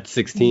at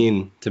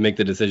 16, to make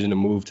the decision to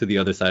move to the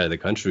other side of the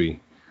country,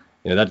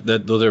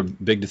 those are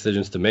big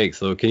decisions to make.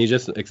 So can you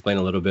just explain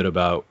a little bit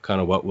about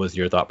kind of what was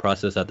your thought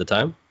process at the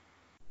time?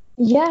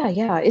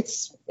 Yeah.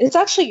 It's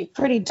actually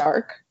pretty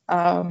dark.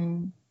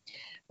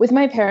 With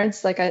my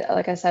parents, like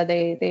I said,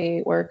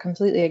 they were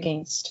completely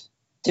against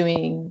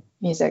doing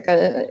music.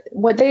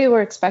 What they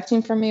were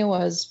expecting from me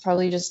was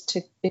probably just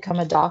to become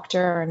a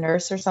doctor or a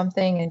nurse or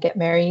something and get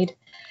married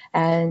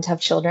and have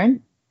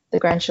children, the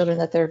grandchildren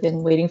that they've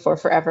been waiting for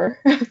forever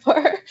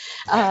for.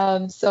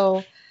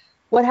 So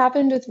what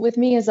happened with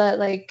me is that,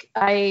 like,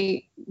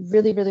 I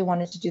really, really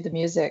wanted to do the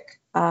music.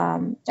 I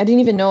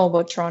didn't even know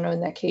about Toronto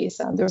in that case.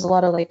 There was a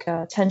lot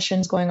of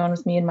tensions going on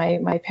with me and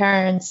my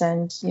parents,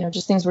 and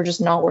just things were just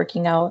not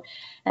working out.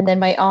 And then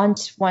my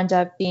aunt wound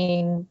up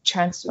being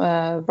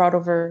brought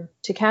over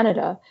to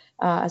Canada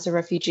as a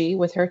refugee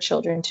with her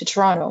children to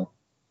Toronto.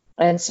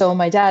 And so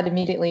my dad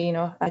immediately,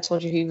 I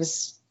told you, he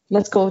was,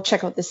 let's go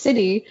check out the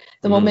city.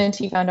 The moment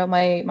he found out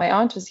my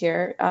aunt was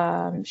here,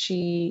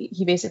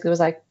 he basically was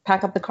like,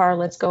 pack up the car,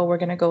 let's go. We're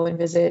going to go and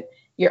visit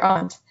your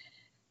aunt.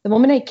 The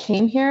moment I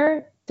came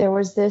here, there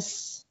was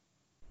this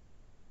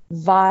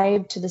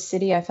vibe to the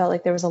city. I felt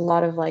like there was a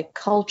lot of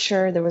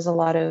culture. There was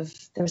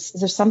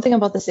there's something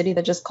about the city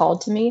that just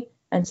called to me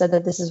and said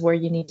that this is where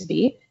you need to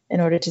be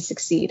in order to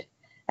succeed.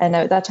 And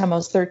at that time I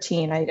was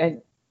 13. I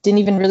didn't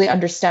even really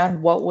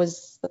understand what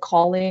was the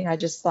calling. I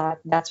just thought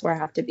that's where I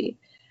have to be.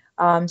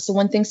 So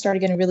when things started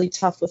getting really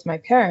tough with my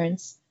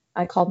parents,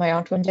 I called my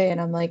aunt one day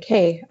and I'm like,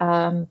 hey,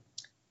 can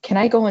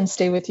I go and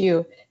stay with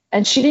you?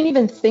 And she didn't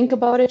even think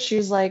about it. She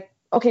was like,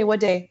 okay, what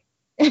day?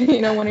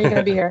 When are you going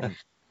to be here?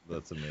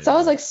 That's So I was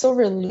amazing. like so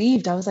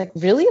relieved. I was like,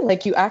 really?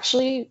 Like you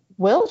actually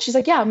will? She's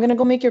like, yeah, I'm going to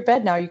go make your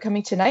bed now. Are you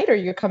coming tonight or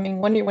you're coming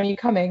when are you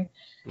coming?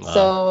 Wow.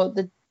 So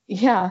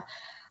yeah,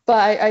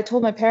 but I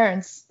told my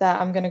parents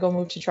that I'm going to go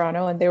move to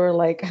Toronto and they were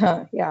like,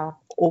 huh, yeah,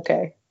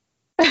 okay.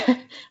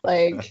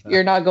 Like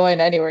you're not going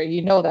anywhere.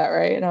 You know that,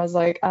 right? And I was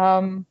like,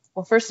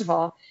 well, first of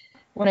all,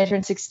 when I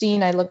turned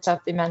 16, I looked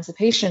up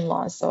emancipation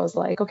laws. So I was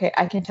like, okay,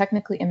 I can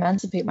technically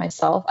emancipate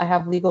myself. I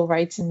have legal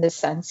rights in this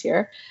sense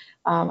here.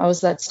 I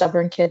was that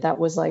stubborn kid that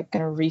was like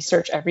going to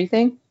research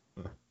everything.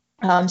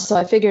 So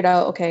I figured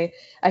out, okay,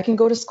 I can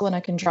go to school and I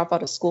can drop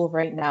out of school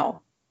right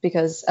now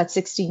because at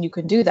 16 you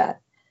can do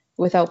that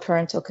without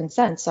parental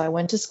consent. So I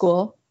went to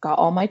school, got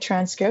all my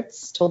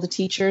transcripts, told the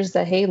teachers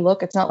that, hey,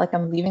 look, it's not like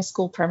I'm leaving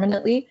school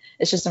permanently.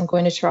 It's just I'm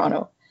going to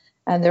Toronto.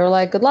 And they were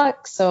like, good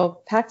luck.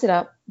 So packed it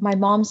up. My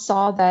mom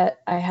saw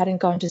that I hadn't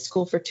gone to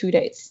school for 2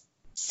 days.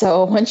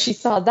 So when she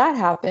saw that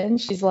happen,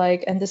 she's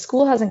like, and the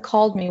school hasn't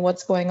called me.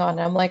 What's going on?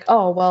 And I'm like,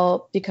 oh,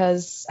 well,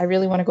 because I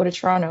really want to go to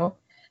Toronto.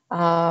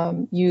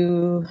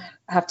 You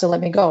have to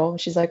let me go.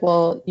 She's like,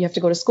 well, you have to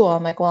go to school.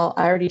 I'm like, well,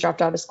 I already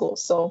dropped out of school.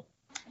 So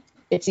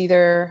it's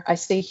either I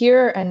stay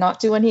here and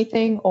not do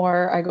anything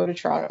or I go to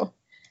Toronto.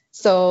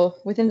 So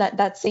within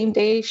that same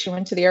day, she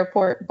went to the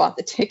airport, bought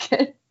the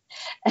ticket,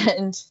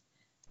 and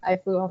I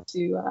flew off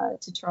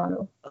to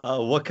Toronto.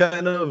 What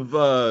kind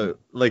of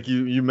like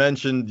you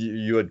mentioned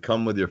you had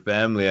come with your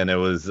family and it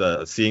was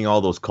seeing all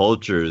those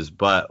cultures,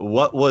 but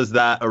what was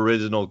that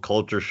original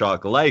culture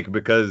shock like?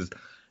 Because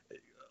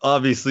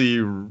obviously,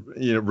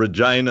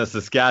 Regina,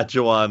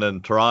 Saskatchewan,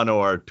 and Toronto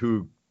are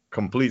two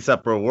complete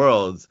separate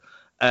worlds.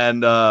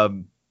 And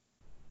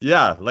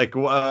yeah, like,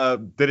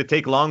 did it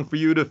take long for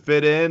you to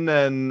fit in?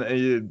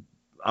 And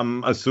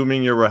I'm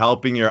assuming you were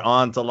helping your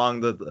aunt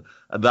along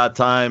at that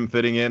time,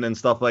 fitting in and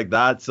stuff like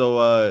that.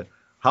 So,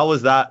 how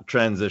was that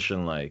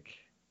transition like?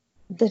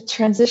 The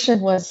transition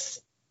was,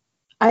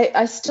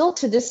 I still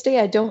to this day,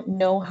 I don't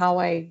know how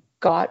I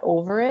got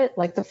over it.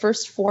 Like the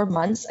first 4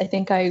 months, I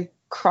think I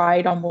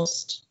cried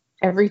almost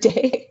every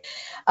day.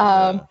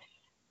 Um, Yeah.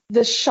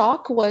 the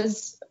shock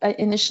was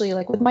initially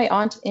like with my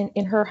aunt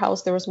in her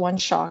house, there was one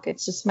shock.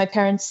 It's just my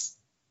parents,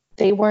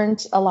 they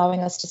weren't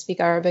allowing us to speak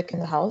Arabic in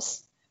the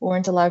house. We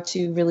weren't allowed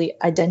to really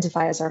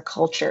identify as our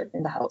culture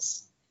in the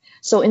house.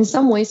 So in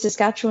some ways,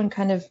 Saskatchewan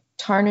kind of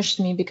tarnished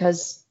me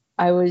because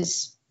I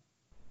was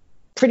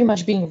pretty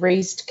much being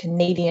raised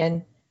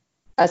Canadian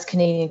as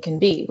Canadian can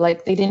be.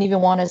 Like they didn't even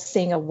want us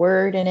saying a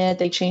word in it.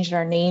 They changed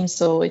our name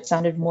so it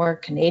sounded more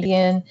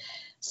Canadian.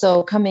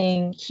 So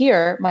coming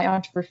here, my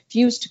aunt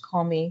refused to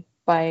call me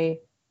by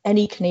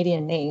any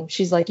Canadian name.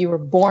 She's like, you were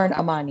born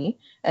Amani,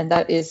 and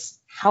that is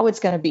how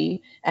it's going to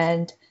be.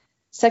 And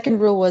second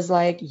rule was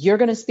like, you're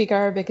going to speak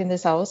Arabic in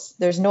this house.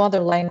 There's no other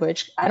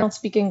language. I don't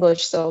speak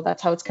English, so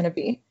that's how it's going to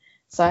be.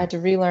 So I had to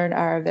relearn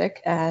Arabic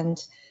and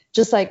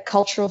just like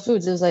cultural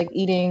foods. It was like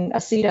eating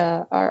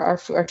asida,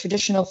 our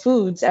traditional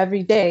foods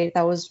every day.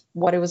 That was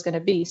what it was going to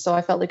be. So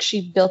I felt like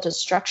she built a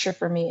structure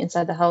for me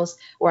inside the house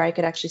where I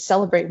could actually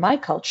celebrate my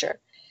culture.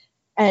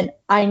 And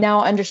I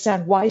now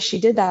understand why she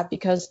did that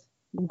because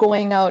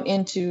going out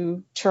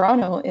into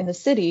Toronto in the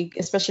city,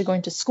 especially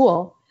going to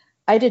school,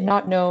 I did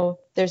not know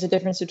there's a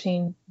difference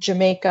between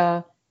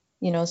Jamaica,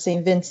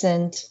 St.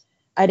 Vincent.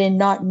 I did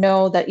not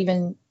know that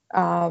even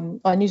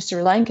New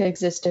Sri Lanka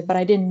existed, but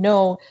I didn't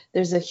know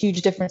there's a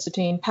huge difference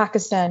between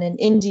Pakistan and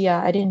India.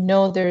 I didn't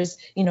know there's,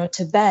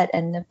 Tibet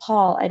and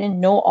Nepal. I didn't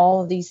know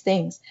all of these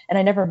things. And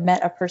I never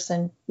met a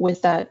person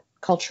with that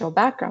cultural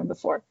background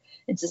before.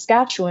 In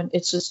Saskatchewan,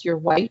 it's just you're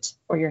white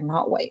or you're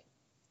not white.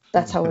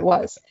 That's how it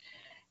was.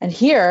 And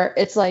here,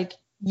 it's like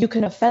you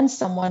can offend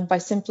someone by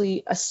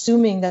simply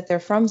assuming that they're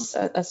from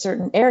a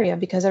certain area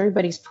because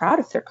everybody's proud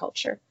of their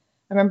culture.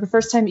 I remember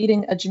first time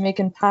eating a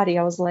Jamaican patty,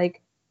 I was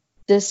like,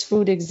 this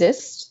food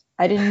exists.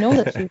 I didn't know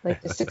that food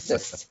like this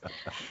exists.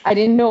 I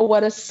didn't know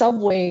what a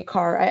subway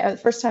car.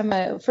 First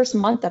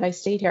month that I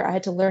stayed here, I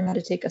had to learn how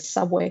to take a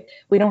subway.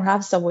 We don't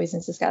have subways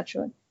in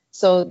Saskatchewan,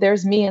 so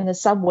there's me in the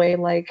subway,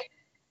 like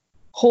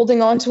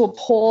holding onto a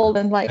pole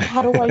and like,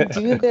 how do I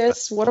do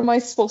this? What am I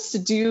supposed to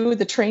do?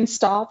 The train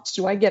stopped.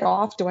 Do I get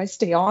off? Do I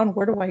stay on?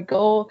 Where do I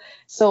go?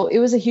 So it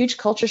was a huge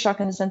culture shock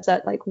in the sense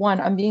that, like,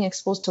 one, I'm being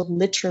exposed to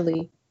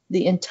literally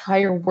the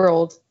entire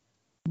world,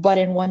 but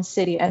in one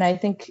city. And I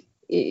think,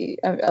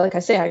 like I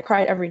say, I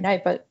cried every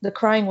night, but the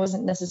crying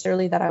wasn't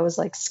necessarily that I was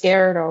like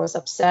scared or I was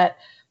upset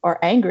or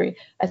angry.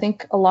 I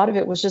think a lot of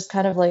it was just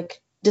kind of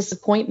like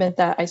disappointment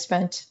that I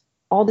spent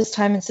all this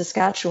time in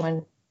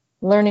Saskatchewan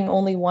learning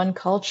only one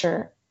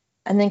culture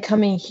and then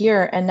coming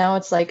here, and now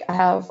it's like I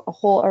have a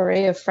whole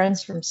array of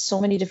friends from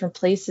so many different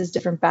places,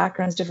 different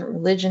backgrounds, different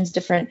religions,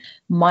 different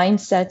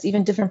mindsets,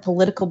 even different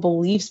political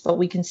beliefs, but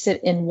we can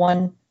sit in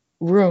one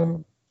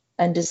room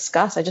and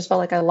discuss. I just felt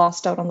like I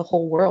lost out on the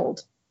whole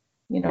world,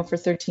 for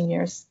 13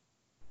 years.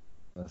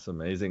 That's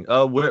amazing.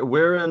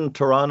 Where in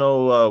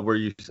Toronto were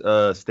you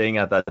staying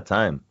at that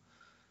time?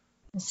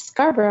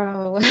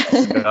 Scarborough.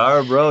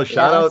 Scarborough,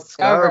 shout Yeah, out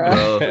Scarborough.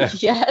 Scarborough.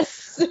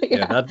 Yes. Yeah,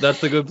 Yeah.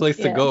 that's a good place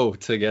to Yeah. go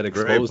to get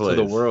Great exposed to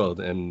the place. world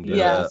and Yeah.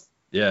 Yes.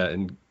 yeah,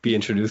 and be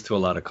introduced to a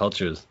lot of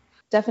cultures.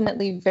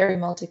 Definitely very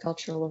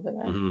multicultural over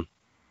there. Hmm.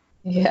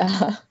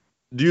 Yeah.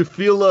 Do you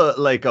feel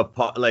like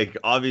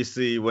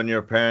obviously when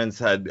your parents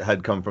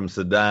had come from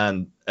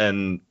Sudan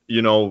and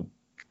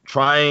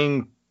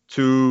trying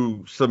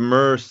to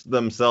submerge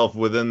themselves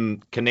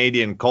within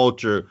Canadian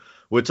culture,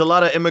 which a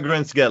lot of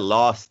immigrants get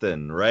lost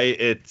in, right?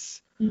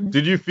 Mhm.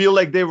 Did you feel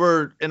like they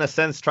were in a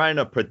sense trying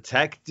to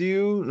protect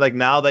you, like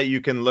now that you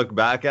can look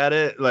back at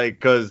it, like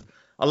because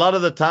a lot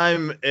of the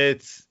time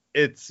it's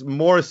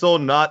more so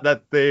not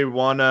that they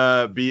want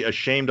to be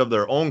ashamed of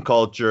their own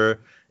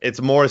culture,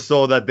 it's more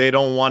so that they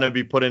don't want to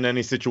be put in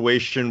any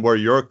situation where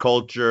your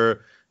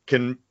culture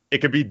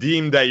it could be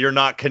deemed that you're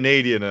not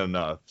Canadian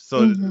enough.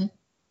 So Mhm.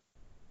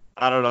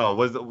 I don't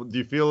know. Do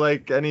you feel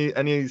like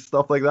any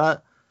stuff like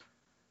that?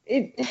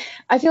 It,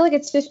 I feel like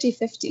it's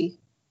 50-50.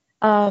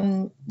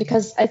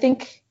 Because I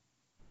think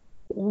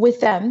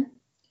with them,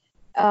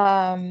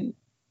 um,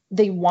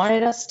 they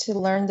wanted us to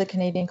learn the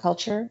Canadian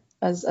culture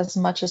as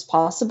much as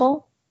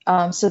possible,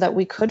 so that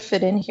we could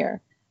fit in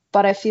here.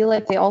 But I feel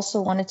like they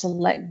also wanted to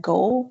let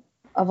go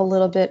of a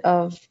little bit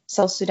of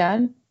South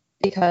Sudan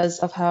because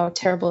of how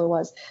terrible it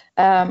was.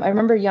 I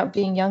remember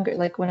being younger,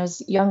 like when I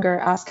was younger,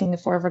 asking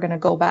if we're ever going to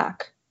go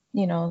back,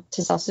 to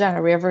South Sudan.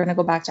 Are we ever going to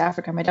go back to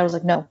Africa? My dad was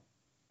like, no,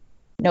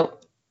 no,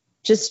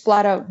 just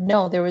flat out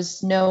no. There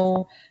was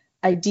no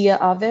idea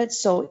of it.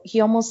 So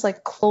he almost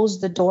like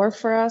closed the door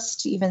for us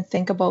to even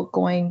think about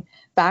going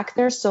back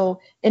there.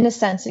 So in a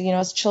sense,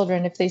 as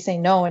children, if they say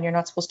no and you're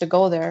not supposed to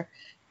go there,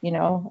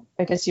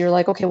 I guess you're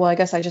like, okay, well, I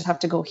guess I just have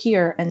to go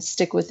here and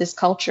stick with this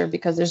culture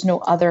because there's no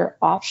other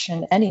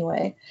option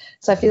anyway.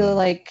 So I feel Mhm.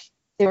 like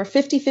they were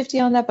 50-50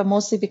 on that, but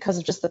mostly because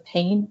of just the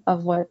pain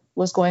of what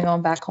was going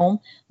on back home,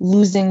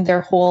 losing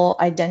their whole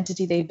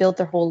identity. They built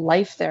their whole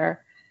life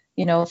there,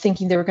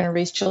 thinking they were going to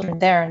raise children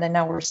there, and then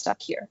now we're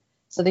stuck here.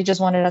 So they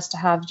just wanted us to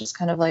have just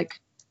kind of like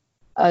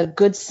a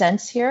good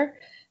sense here.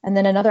 And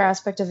then another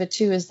aspect of it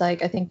too is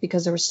like, I think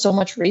because there was so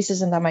much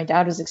racism that my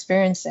dad was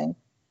experiencing,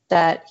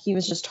 that he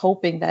was just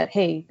hoping that,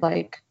 hey,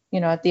 like,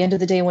 at the end of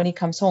the day when he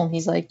comes home,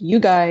 he's like, you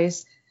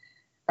guys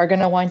are going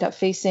to wind up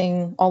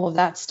facing all of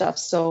that stuff.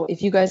 So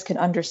if you guys can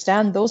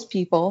understand those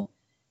people,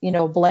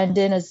 blend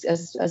in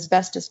as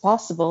best as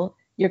possible,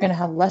 you're going to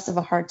have less of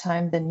a hard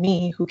time than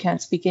me, who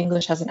can't speak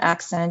English, has an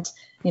accent,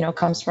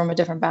 comes from a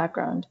different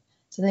background.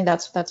 So I think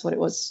that's what it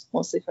was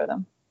mostly for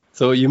them.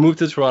 So you moved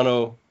to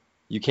Toronto,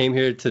 you came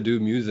here to do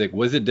music.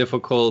 Was it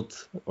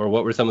difficult, or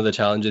what were some of the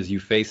challenges you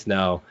face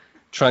now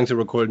trying to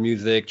record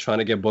music, trying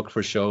to get booked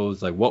for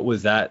shows? Like, what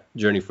was that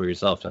journey for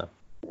yourself now?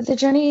 The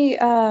journey,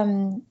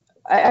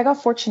 I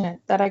got fortunate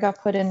that I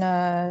got put in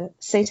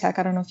SATEC.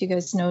 I don't know if you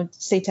guys know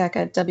SATEC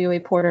at WA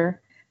Porter,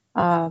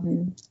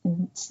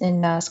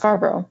 in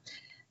Scarborough.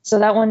 So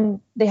that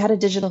one, they had a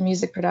digital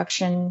music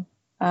production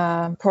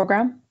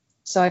program.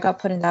 So I got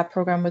put in that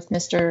program with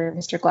Mr.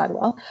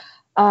 Gladwell.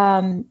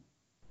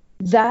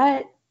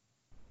 That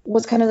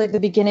was kind of like the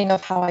beginning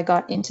of how I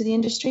got into the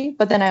industry.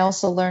 But then I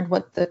also learned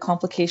what the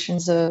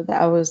complications that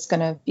I was going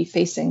to be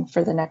facing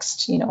for the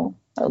next,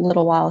 a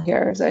little while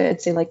here. So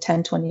I'd say like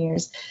 10, 20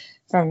 years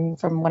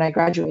from when I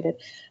graduated.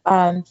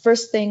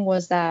 First thing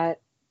was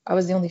that I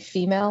was the only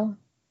female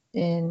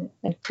in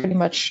pretty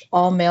much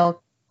all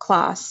male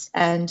class,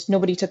 and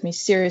nobody took me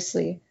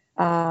seriously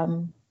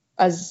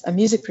as a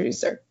music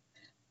producer,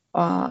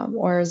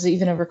 or as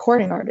even a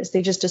recording artist.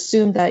 They just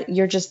assume that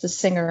you're just the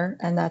singer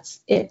and that's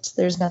it.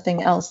 There's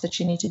nothing else that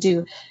you need to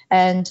do.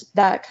 And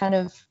that kind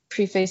of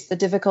prefaced the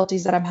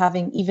difficulties that I'm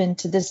having even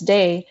to this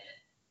day.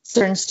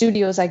 Certain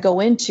studios I go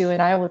into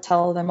and I will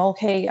tell them,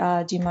 okay,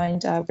 do you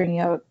mind bringing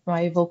out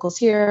my vocals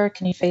here?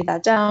 Can you fade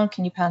that down?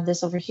 Can you pan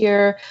this over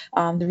here? The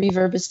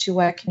reverb is too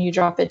wet. Can you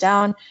drop it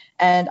down?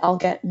 And I'll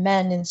get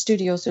men in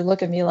studios who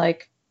look at me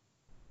like,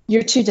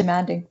 you're too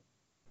demanding.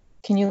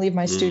 Can you leave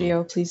my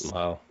studio, please?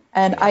 Wow.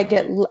 And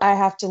I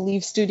have to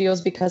leave studios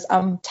because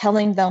I'm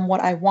telling them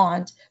what I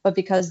want, but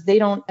because they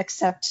don't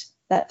accept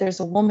that there's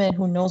a woman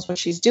who knows what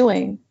she's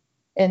doing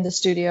in the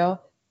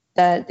studio,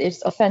 that it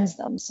offends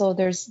them. So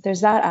there's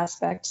that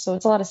aspect. So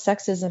it's a lot of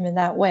sexism in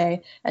that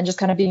way, and just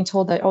kind of being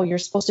told that, oh, you're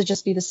supposed to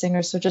just be the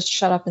singer, so just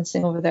shut up and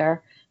sing over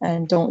there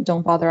and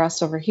don't bother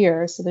us over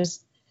here. So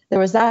there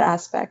was that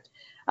aspect.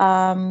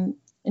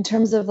 In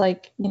terms of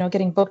like,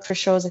 getting booked for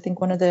shows, I think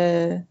one of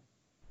the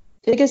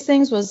biggest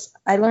things was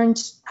I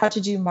learned how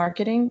to do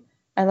marketing.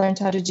 I learned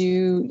how to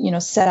do,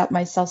 set up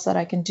myself so that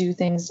I can do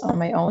things on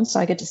my own. So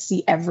I get to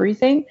see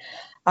everything.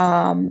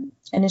 And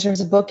in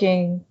terms of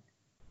booking,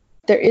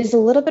 there is a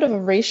little bit of a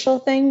racial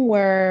thing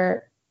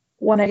where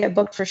when I get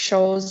booked for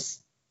shows,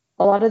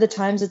 a lot of the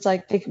times it's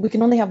like we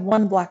can only have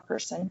one black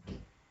person,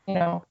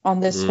 on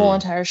this whole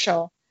entire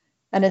show.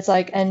 And it's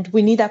like, and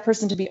we need that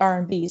person to be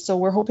R&B. So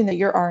we're hoping that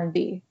you're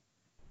R&B.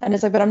 And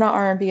it's like, but I'm not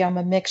R&B, I'm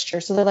a mixture.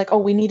 So they're like, oh,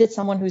 we needed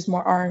someone who's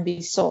more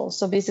R&B soul.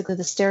 So basically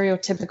the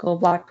stereotypical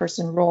black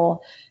person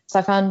role. So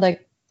I found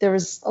like there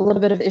was a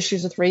little bit of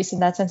issues with race in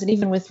that sense, and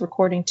even with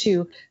recording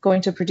too,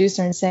 going to a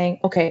producer and saying,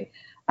 okay,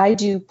 I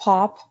do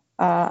pop,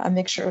 a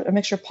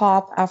mixture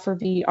pop,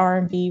 Afrobeat,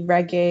 R&B,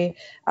 reggae.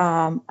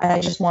 I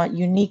just want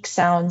unique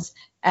sounds,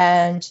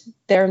 and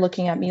they're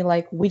looking at me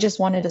like, we just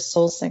wanted a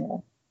soul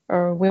singer,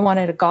 or we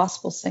wanted a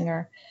gospel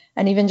singer.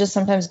 And even just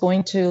sometimes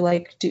going to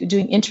like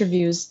doing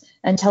interviews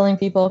and telling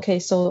people, okay,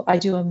 so I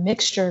do a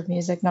mixture of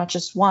music, not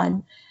just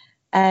one.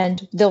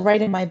 And they'll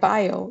write in my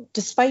bio,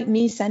 despite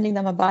me sending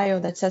them a bio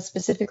that says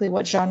specifically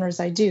what genres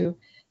I do,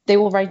 they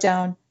will write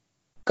down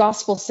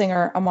gospel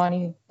singer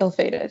Amanie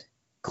Illfated,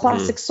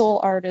 classic soul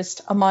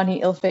artist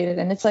Amanie Illfated.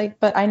 And it's like,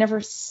 but I never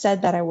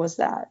said that I was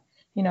that,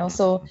 you know.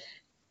 So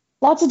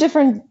lots of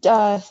different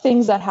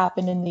things that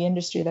happen in the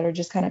industry that are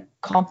just kind of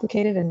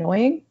complicated,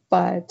 annoying,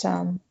 but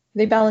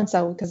they balance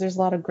out because there's a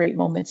lot of great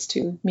moments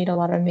too. Meet a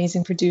lot of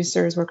amazing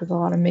producers, work with a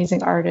lot of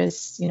amazing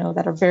artists, you know,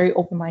 that are very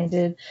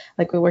open-minded.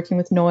 Like we're working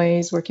with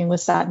Noise, working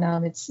with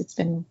Satnam. It's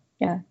been,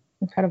 yeah,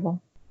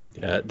 incredible.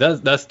 Yeah,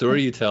 that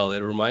story you tell,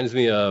 it reminds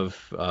me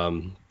of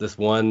this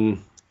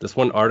one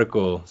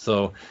article.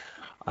 So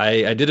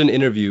I did an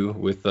interview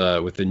with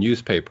the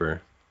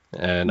newspaper,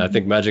 and I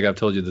think Magic, I've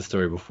told you this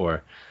story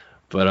before.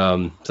 But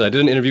so I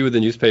did an interview with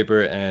the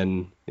newspaper,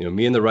 and you know,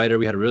 me and the writer,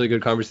 we had a really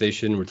good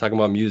conversation. We're talking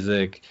about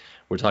music.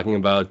 We're talking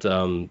about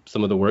some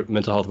of the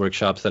mental health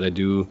workshops that I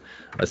do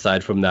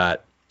aside from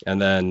that.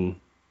 And then,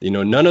 you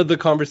know, none of the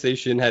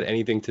conversation had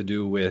anything to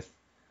do with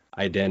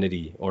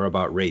identity or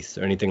about race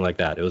or anything like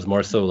that. It was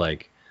more so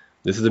like,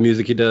 this is the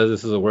music he does.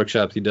 This is the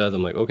workshops he does.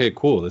 I'm like, okay,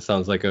 cool. This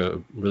sounds like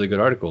a really good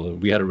article.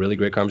 We had a really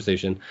great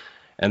conversation.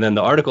 And then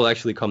the article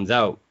actually comes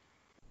out,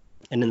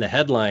 and in the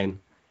headline,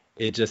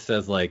 it just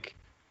says like,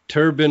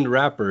 turbaned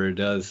rapper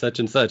does such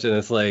and such. And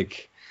it's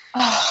like,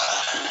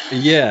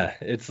 yeah,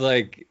 it's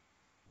like,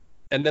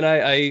 and then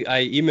I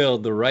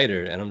emailed the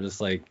writer, and I'm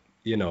just like,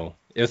 you know,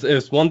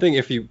 it's one thing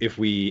if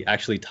we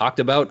actually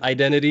talked about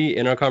identity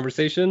in our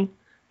conversation,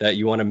 that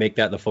you want to make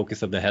that the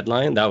focus of the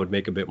headline, that would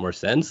make a bit more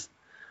sense.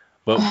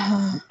 But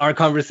our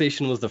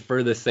conversation was the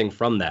furthest thing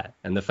from that.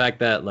 And the fact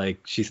that like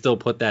she still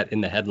put that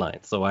in the headline.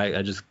 So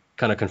I just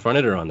kind of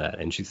confronted her on that.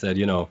 And she said,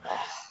 you know,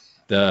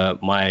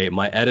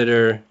 my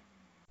editor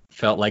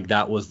felt like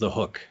that was the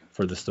hook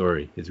for the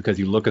story. It's because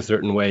you look a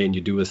certain way and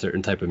you do a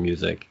certain type of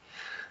music.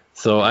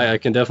 So I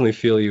can definitely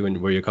feel you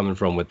and where you're coming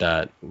from with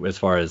that, as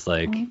far as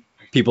like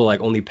people like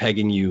only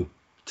pegging you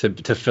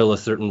to fill a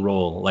certain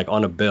role, like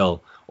on a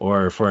bill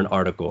or for an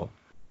article.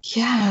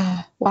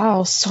 Yeah.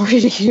 Wow. Sorry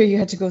to hear you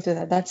had to go through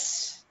that.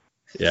 That's.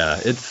 Yeah.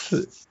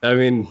 I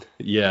mean,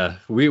 yeah.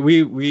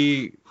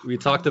 We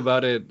talked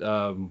about it.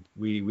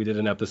 We did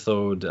an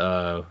episode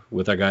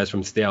with our guys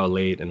from Stay Out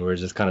Late, and we were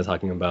just kind of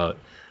talking about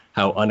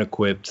how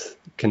unequipped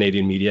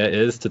Canadian media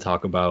is to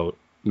talk about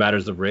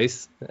matters of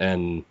race,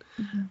 and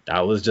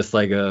that was just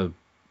like a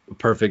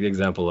perfect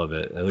example of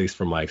it, at least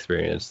from my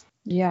experience.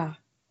 Yeah.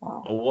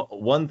 Wow.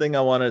 One thing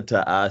I wanted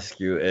to ask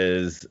you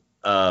is,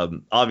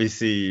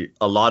 obviously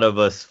a lot of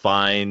us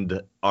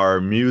find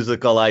our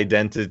musical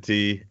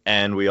identity,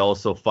 and we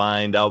also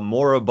find out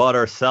more about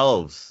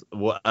ourselves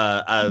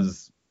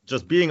as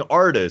just being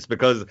artists,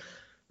 because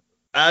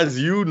as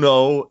you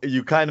know,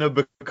 you kind of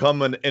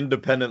become an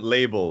independent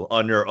label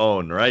on your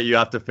own, right? You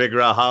have to figure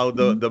out how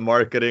the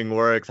marketing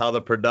works, how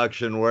the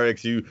production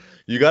works. You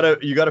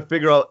gotta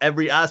figure out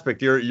every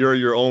aspect. You're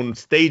your own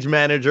stage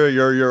manager,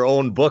 you're your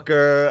own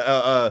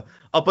booker,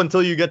 up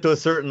until you get to a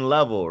certain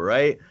level,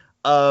 right?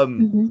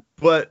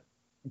 But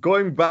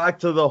going back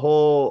to the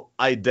whole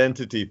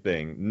identity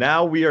thing,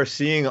 now we are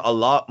seeing a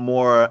lot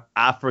more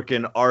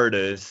African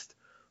artists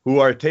who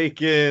are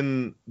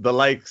taking the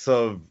likes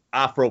of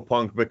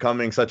Afropunk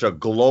becoming such a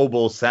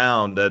global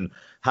sound, and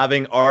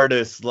having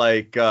artists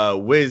like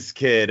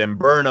Wizkid and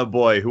Burna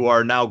Boy who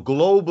are now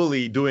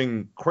globally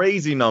doing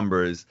crazy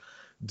numbers.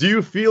 Do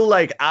you feel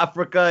like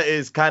Africa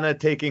is kind of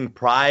taking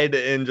pride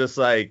in just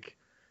like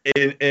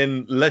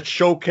in let's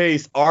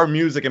showcase our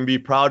music and be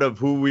proud of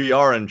who we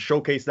are and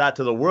showcase that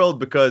to the world?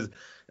 Because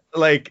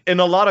like in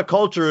a lot of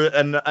culture,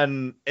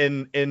 and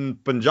in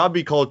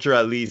Punjabi culture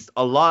at least,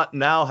 a lot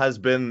now has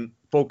been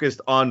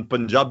focused on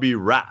Punjabi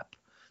rap.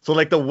 So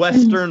like the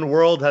Western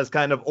world has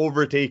kind of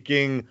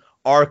overtaking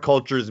our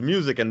culture's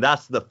music, and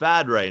that's the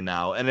fad right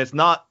now. And it's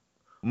not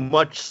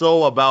much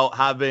so about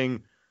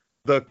having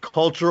the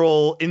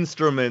cultural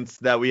instruments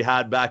that we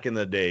had back in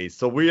the day.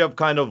 So we have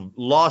kind of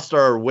lost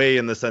our way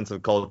in the sense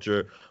of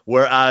culture,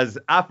 whereas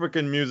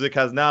African music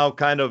has now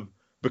kind of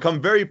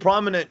become very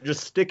prominent,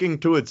 just sticking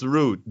to its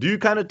root. Do you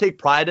kind of take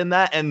pride in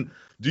that? And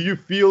do you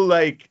feel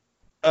like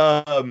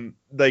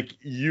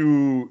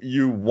you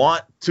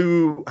want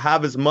to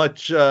have as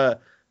much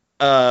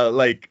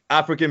like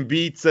African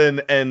beats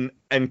and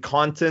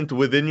content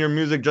within your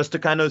music just to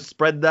kind of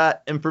spread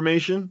that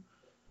information?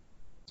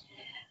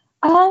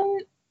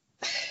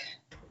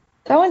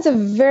 That one's a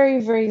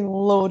very, very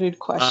loaded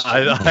question.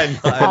 I know.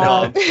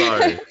 I'm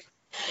sorry.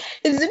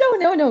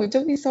 No,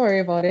 don't be sorry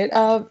about it.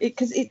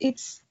 Because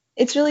it's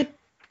really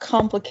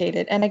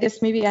complicated, and I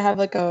guess maybe I have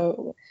like a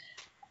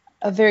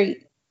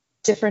very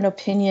different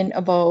opinion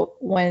about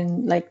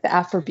when like the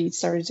Afrobeat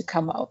started to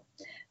come out.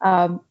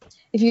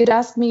 If you had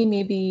asked me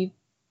maybe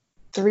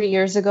 3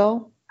 years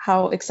ago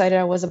how excited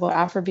I was about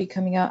Afrobeat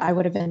coming out, I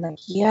would have been like,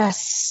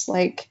 yes,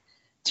 like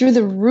through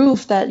the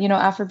roof that,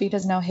 Afrobeat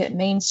has now hit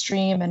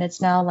mainstream and it's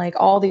now like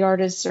all the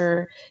artists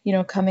are,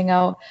 coming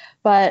out.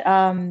 But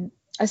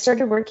I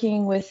started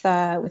working with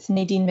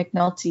Nadine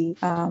McNulty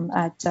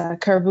at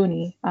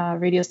Karabuni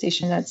radio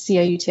station at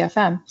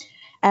CIUT-FM.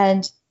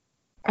 And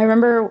I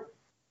remember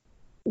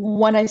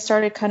when I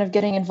started kind of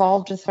getting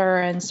involved with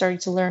her and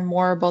started to learn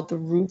more about the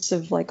roots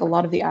of like a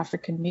lot of the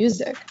African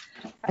music,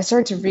 I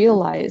started to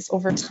realize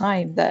over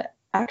time that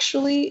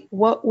actually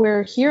what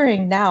we're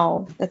hearing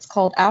now that's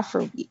called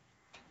Afrobeat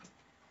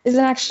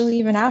isn't actually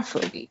even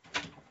Afrobeat.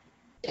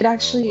 It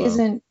actually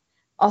isn't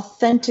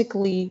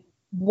authentically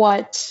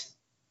what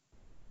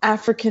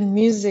African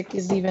music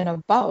is even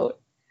about.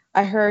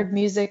 I heard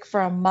music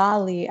from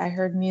Mali, I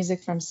heard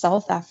music from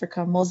South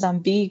Africa,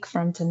 Mozambique,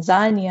 from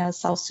Tanzania,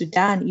 South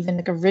Sudan, even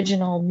like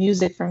original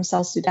music from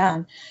South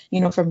Sudan,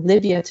 from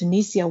Libya,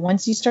 Tunisia.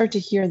 Once you start to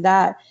hear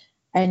that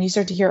and you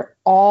start to hear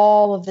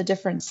all of the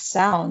different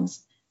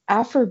sounds,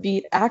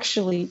 Afrobeat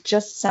actually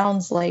just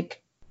sounds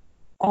like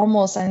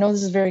almost, I know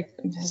this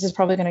is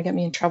probably going to get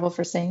me in trouble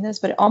for saying this,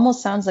 but it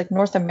almost sounds like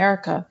North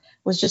America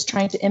was just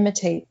trying to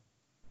imitate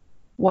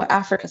what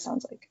Africa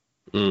sounds like.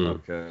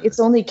 Okay. It's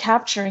only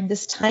capturing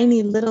this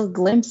tiny little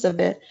glimpse of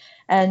it.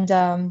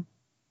 And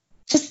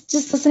just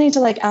listening to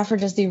like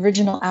just the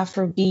original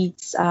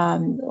Afrobeats,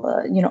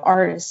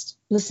 artist,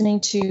 listening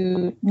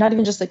to not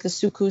even just like the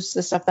soukous,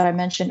 the stuff that I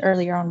mentioned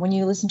earlier on, when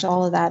you listen to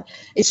all of that,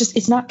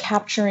 it's not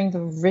capturing the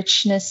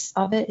richness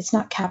of it. It's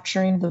not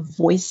capturing the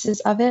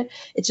voices of it.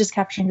 It's just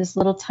capturing this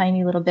little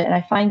tiny little bit. And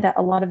I find that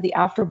a lot of the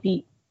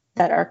Afrobeat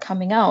that are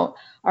coming out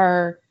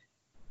are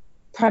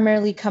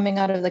primarily coming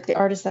out of like the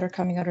artists that are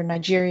coming out of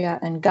Nigeria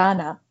and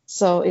Ghana.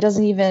 So it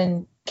doesn't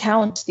even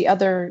count the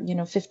other,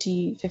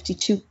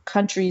 52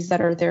 countries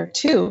that are there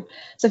too.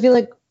 So I feel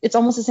like it's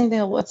almost the same thing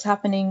of what's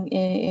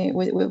happening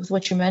with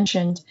what you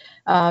mentioned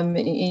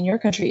in your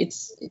country.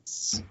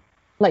 It's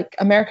like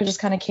America just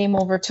kind of came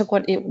over, took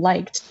what it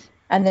liked,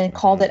 and then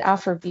called it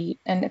Afrobeat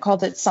and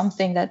called it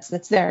something that's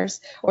theirs.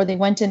 Or they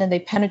went in and they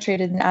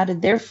penetrated and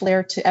added their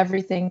flair to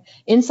everything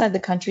inside the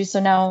country.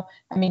 So now,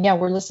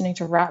 we're listening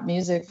to rap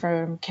music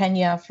from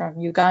Kenya, from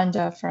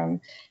Uganda,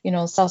 from,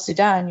 South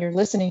Sudan. You're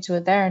listening to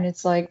it there, and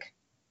it's like,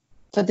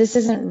 but this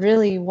isn't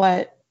really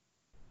what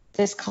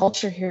this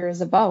culture here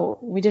is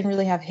about. We didn't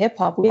really have hip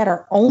hop. We had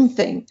our own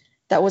thing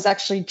that was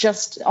actually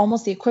just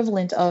almost the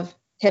equivalent of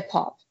hip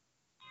hop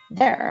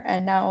there.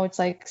 And now it's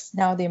like,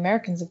 now the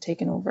Americans have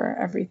taken over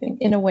everything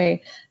in a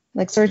way,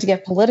 like sorry to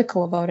get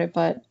political about it,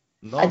 but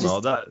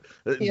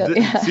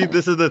see,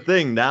 this is the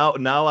thing.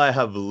 Now I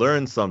have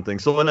learned something.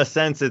 So in a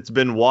sense, it's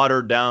been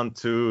watered down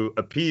to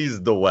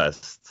appease the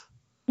West.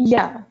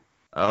 Yeah.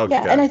 Okay.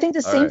 Yeah, and I think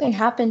the same thing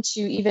happened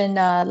to even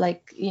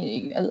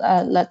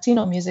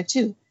Latino music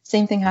too.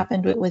 Same thing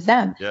happened with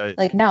them. Yeah.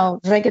 Like now,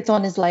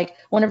 reggaeton is like,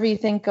 whenever you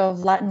think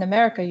of Latin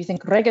America, you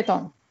think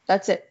reggaeton.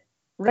 That's it.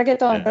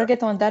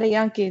 Reggaeton, Daddy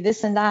Yankee,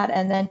 this and that.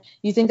 And then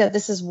you think that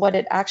this is what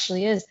it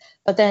actually is.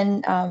 But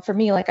then for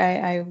me, like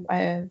I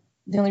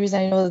the only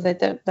reason I know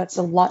that's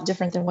a lot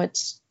different than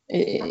what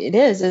it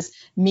is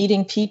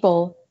meeting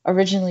people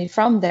originally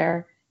from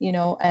there,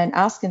 and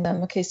asking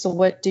them, okay, so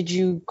what did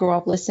you grow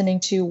up listening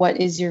to? What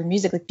is your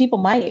music? Like people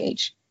my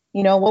age,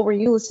 what were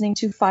you listening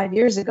to 5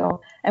 years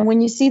ago? And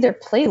when you see their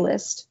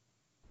playlist,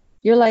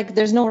 you're like,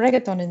 there's no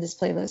reggaeton in this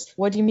playlist.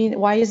 What do you mean?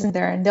 Why isn't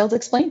there? And they'll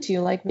explain to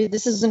you, like,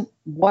 this isn't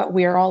what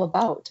we're all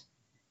about.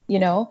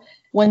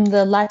 When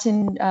the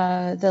Latin,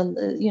 I don't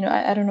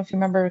know if you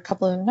remember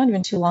not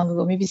even too long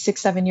ago, maybe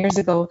 6-7 years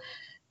ago,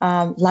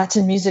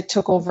 Latin music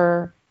took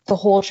over the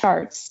whole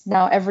charts.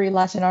 Now every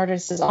Latin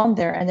artist is on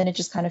there, and then it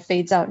just kind of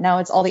fades out. Now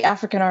it's all the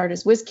African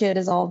artists. Wizkid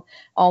is all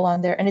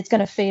on there, and it's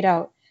going to fade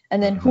out.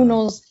 And then who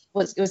knows?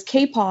 It was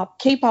K-pop.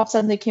 K-pop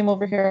suddenly came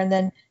over here, and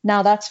then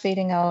now that's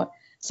fading out.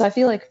 So I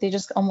feel like they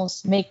just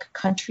almost make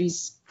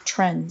countries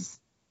trends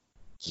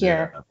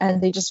here,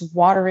 and they just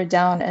water it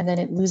down, and then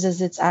it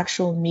loses its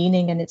actual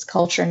meaning and its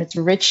culture and its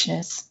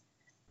richness.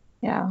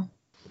 Yeah.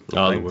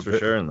 Thanks for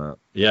sharing that.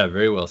 Yeah,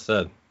 very well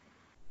said.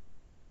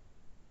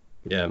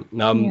 Yeah.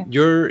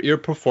 Your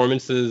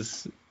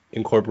performances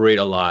incorporate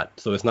a lot,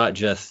 so it's not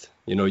just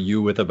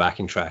you with a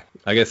backing track.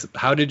 I guess,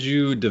 how did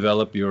you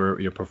develop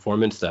your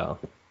performance style?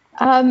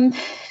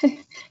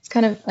 It's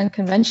kind of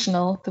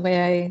unconventional the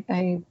way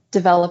I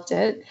developed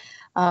it.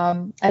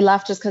 I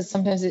laugh just because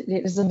sometimes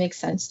it doesn't make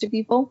sense to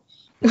people.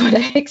 When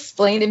I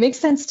explain, it makes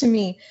sense to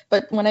me,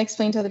 but when I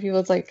explain to other people,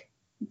 it's like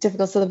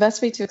difficult. So the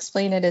best way to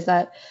explain it is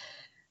that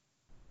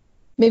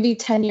maybe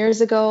 10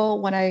 years ago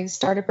when I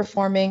started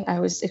performing,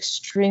 I was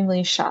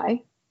extremely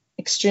shy,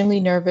 extremely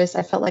nervous.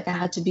 I felt like I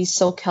had to be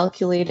so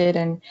calculated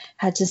and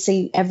had to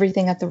say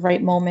everything at the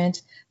right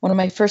moment. One of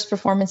my first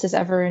performances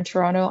ever in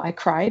Toronto, I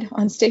cried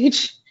on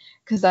stage.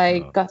 because I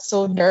Oh. got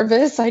so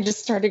nervous. I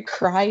just started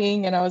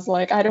crying and I was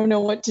like, I don't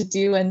know what to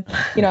do. And,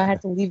 I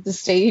had to leave the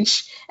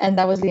stage. And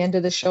that was the end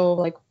of the show,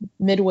 like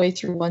midway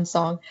through one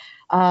song.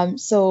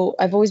 So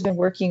I've always been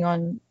working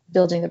on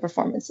building the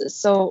performances.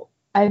 So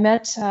I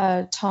met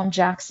Tom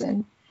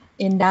Jackson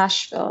in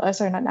Nashville,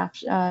 sorry, not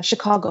Nashville,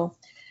 Chicago,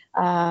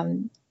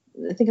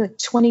 I think like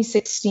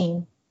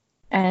 2016.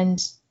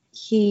 And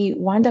he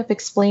wound up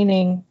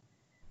explaining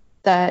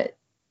that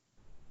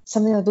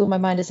something that blew my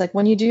mind is like,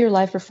 when you do your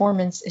live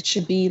performance, it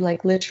should be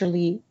like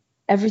literally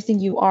everything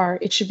you are.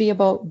 It should be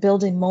about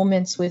building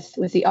moments with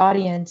the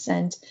audience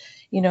and,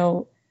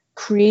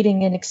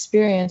 creating an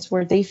experience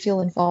where they feel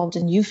involved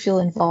and you feel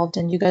involved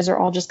and you guys are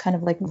all just kind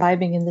of like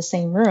vibing in the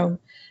same room.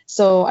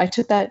 So I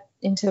took that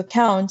into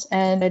account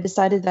and I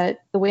decided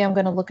that the way I'm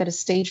going to look at a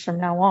stage from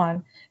now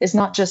on is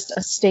not just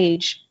a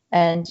stage.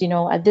 And,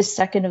 at this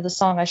second of the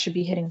song, I should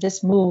be hitting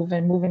this move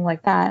and moving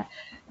like that.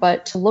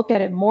 But to look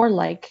at it more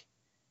like,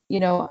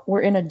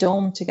 we're in a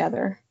dome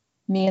together,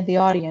 me and the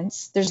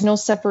audience. There's no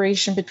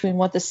separation between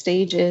what the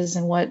stage is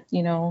and what,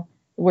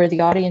 where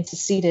the audience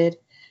is seated.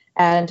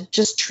 And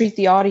just treat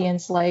the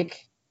audience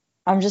like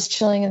I'm just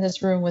chilling in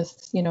this room with,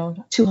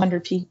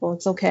 200 people.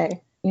 It's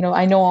okay.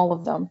 I know all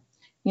of them.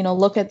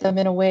 Look at them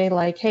in a way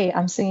like, hey,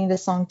 I'm singing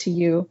this song to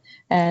you,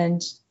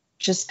 and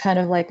just kind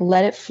of like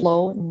let it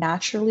flow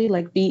naturally,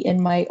 like be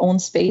in my own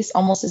space,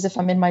 almost as if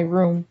I'm in my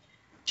room,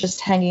 just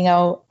hanging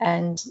out,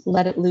 and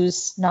let it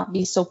loose, not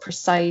be so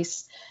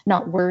precise,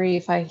 not worry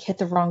if I hit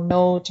the wrong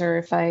note or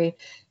if I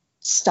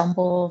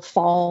stumble,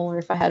 fall, or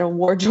if I had a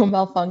wardrobe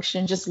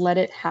malfunction. Just let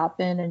it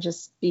happen and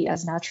just be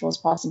as natural as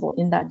possible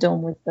in that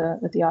dome with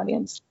the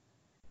audience.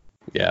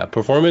 Yeah,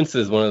 performance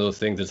is one of those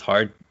things that's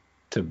hard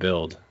to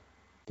build.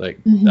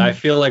 Like Mhm. I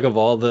feel like of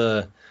all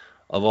the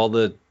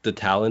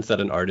talents that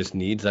an artist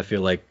needs, I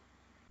feel like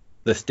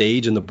the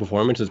stage and the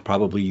performance is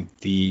probably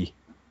the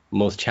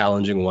most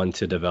challenging one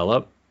to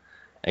develop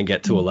and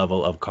get to a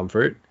level of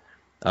comfort.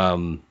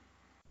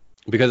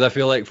 Because I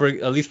feel like, for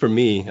at least for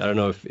me, I don't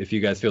know if you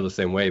guys feel the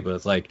same way, but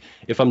it's like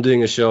if I'm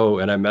doing a show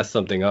and I mess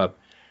something up,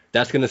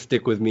 that's gonna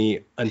stick with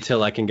me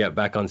until I can get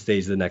back on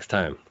stage the next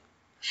time.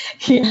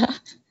 Yeah.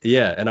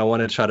 Yeah, and I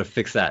want to try to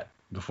fix that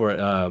before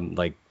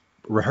like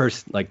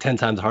rehearse like 10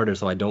 times harder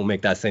so I don't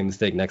make that same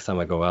mistake next time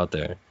I go out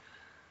there.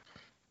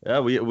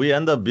 Yeah, we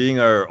end up being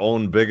our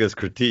own biggest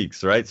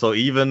critiques, right? So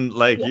even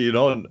like,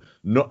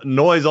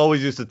 Noise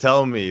always used to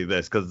tell me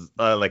this because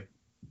like,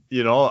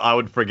 I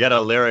would forget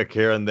a lyric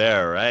here and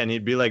there, right? And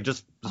he'd be like,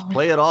 just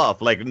play it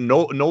off. Like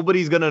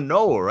nobody's gonna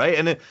know, right?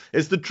 And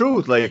it's the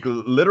truth. Like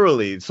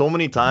literally, so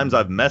many times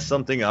I've messed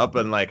something up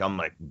and like I'm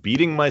like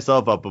beating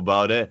myself up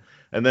about it.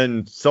 And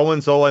then so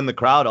and so in the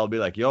crowd, I'll be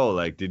like, yo,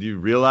 like, did you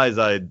realize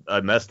I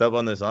messed up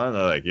on this song? And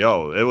they're like,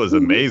 yo, it was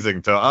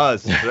amazing to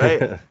us,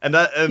 right? And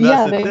that's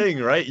Yeah, the thing,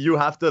 right? You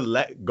have to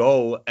let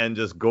go and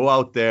just go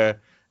out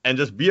there and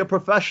just be a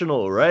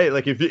professional, right?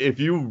 Like if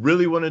you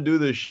really want to do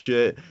this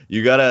shit,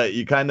 you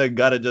kind of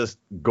gotta just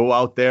go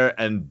out there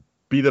and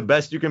be the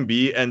best you can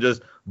be, and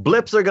just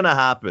blips are gonna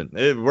happen.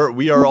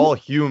 We are all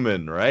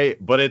human,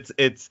 right? But it's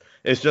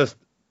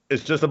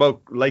just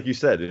about, like you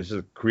said, it's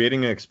just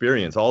creating an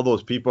experience. All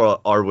those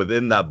people are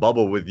within that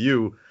bubble with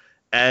you,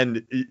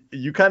 and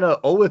you kind of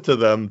owe it to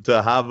them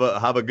to have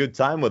a good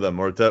time with them,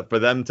 or for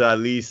them to at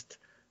least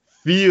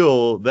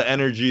feel the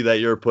energy that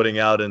you're putting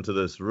out into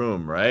this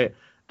room, right?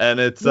 And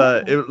it's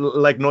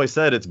like Noy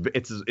said,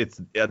 it's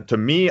to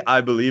me,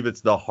 I believe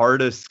it's the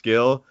hardest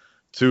skill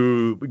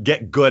to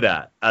get good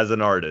at as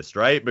an artist,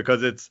 right?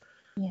 Because it's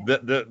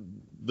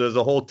there's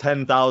a whole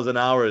 10,000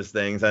 hours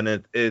things,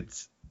 and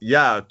it's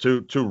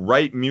to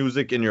write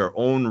music in your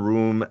own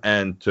room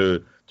and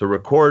to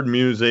record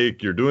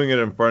music. You're doing it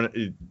in front.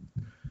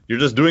 You're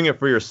just doing it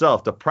for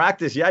yourself. To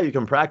practice, you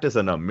can practice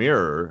in a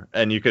mirror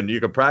and you can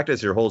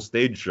practice your whole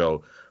stage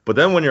show. But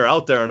then when you're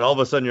out there and all of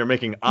a sudden you're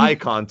making eye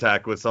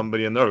contact with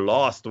somebody and they're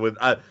lost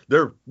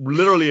they're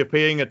literally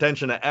paying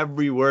attention to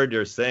every word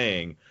you're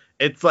saying.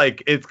 It's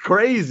like, it's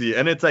crazy.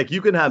 And it's like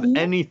you can have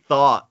any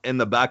thought in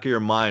the back of your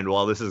mind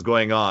while this is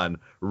going on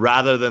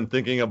rather than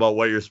thinking about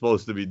what you're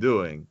supposed to be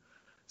doing.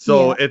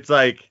 So it's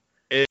like,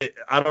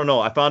 I don't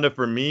know. I found it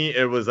for me,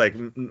 it was like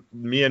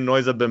me and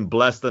Noise have been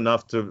blessed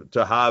enough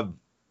to have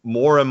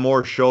more and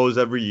more shows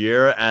every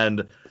year.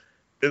 And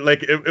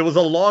it was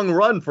a long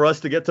run for us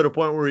to get to the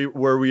point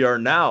where we are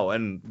now.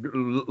 And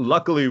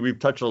luckily we've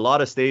touched a lot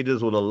of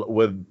stages with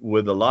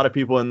a lot of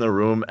people in the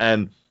room.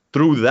 And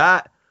through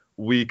that,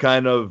 we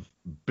kind of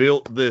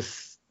built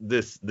this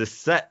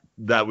set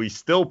that we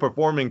still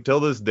performing till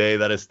this day,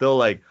 that is still,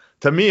 like,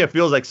 to me, it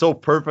feels like so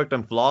perfect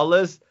and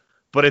flawless,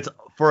 but it's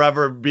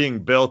forever being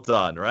built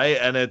on, right?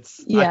 And I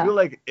feel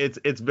like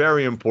it's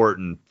very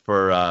important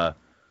for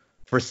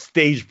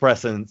stage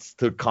presence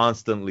to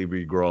constantly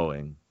be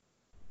growing.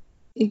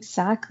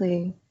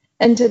 Exactly.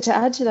 And to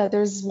add to that,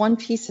 there's one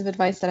piece of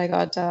advice that I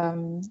got,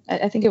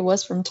 I think it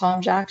was from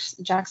Tom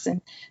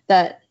Jackson,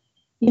 that,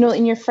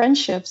 in your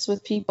friendships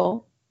with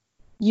people,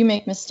 you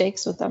make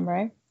mistakes with them,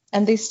 right?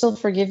 And they still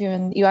forgive you,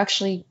 and you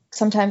actually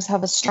sometimes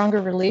have a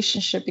stronger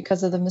relationship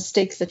because of the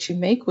mistakes that you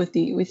make with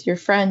your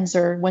friends,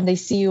 or when they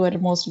see you at a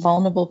most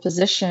vulnerable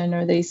position,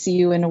 or they see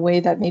you in a way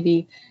that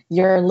maybe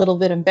you're a little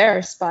bit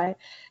embarrassed by.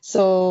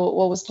 So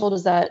what was told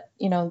is that,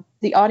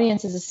 the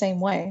audience is the same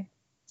way.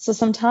 So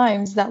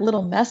sometimes that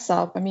little mess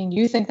up, I mean,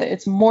 you think that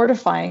it's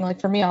mortifying. Like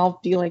for me, I'll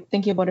be like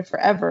thinking about it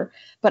forever.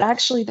 But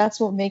actually, that's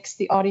what makes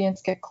the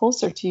audience get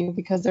closer to you,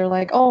 because they're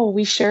like, oh,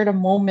 we shared a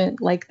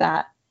moment like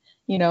that,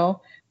 you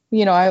know.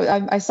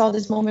 I saw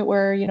this moment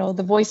where,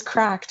 the voice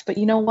cracked, but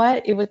you know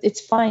what? It's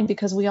fine,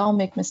 because we all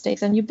make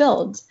mistakes and you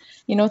build.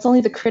 It's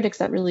only the critics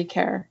that really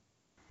care.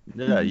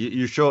 Yeah,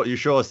 you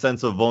show a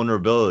sense of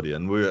vulnerability,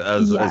 and we Yeah,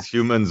 as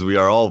humans we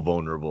are all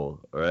vulnerable,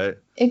 right?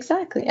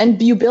 exactly.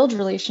 And you build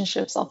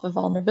relationships off of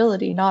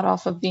vulnerability, not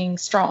off of being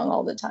strong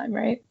all the time,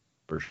 right?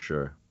 For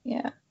sure.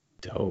 Yeah.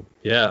 Dope.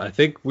 Yeah, I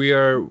think we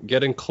are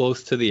getting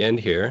close to the end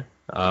here.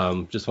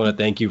 Just want to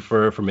thank you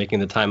for making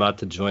the time out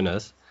to join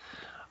us.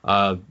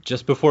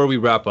 Just before we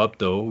wrap up,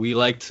 though, we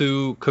like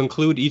to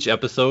conclude each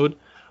episode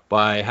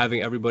by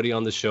having everybody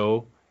on the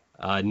show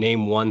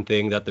name one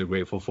thing that they're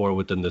grateful for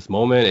within this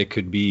moment. It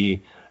could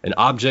be an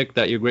object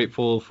that you're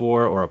grateful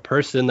for, or a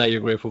person that you're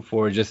grateful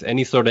for, just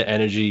any sort of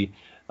energy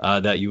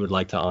that you would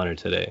like to honor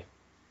today.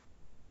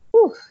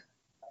 Whew.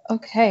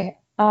 Okay.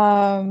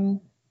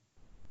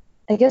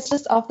 I guess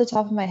just off the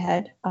top of my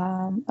head,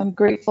 I'm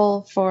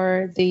grateful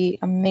for the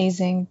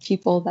amazing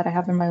people that I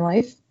have in my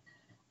life.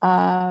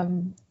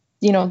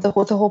 The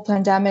whole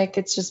pandemic,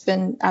 it's just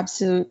been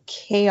absolute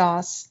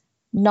chaos,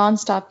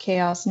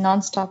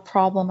 nonstop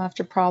problem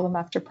after problem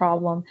after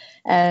problem.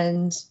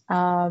 And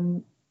a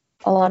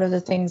lot of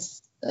the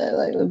things,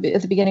 like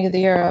at the beginning of the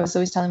year, I was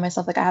always telling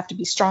myself, like, I have to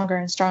be stronger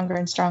and stronger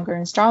and stronger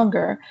and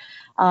stronger.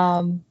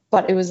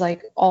 But it was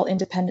like all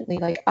independently,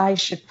 like I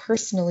should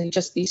personally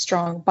just be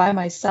strong by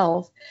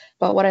myself.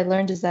 But what I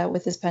learned is that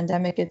with this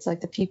pandemic, it's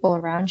like the people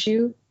around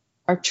you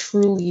are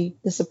truly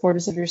the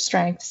supporters of your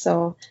strength.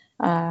 So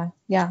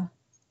yeah,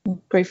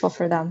 I'm grateful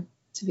for them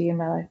to be in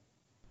my life.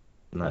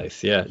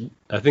 Nice. Yeah.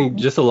 I think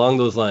just along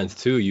those lines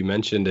too, you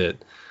mentioned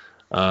it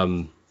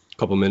a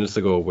couple minutes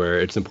ago, where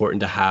it's important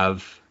to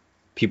have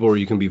people where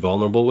you can be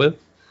vulnerable with.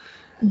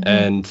 Mm-hmm.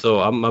 And so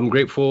I'm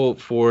grateful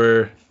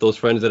for those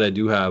friends that I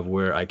do have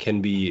where I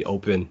can be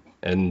open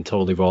and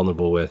totally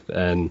vulnerable with.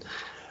 And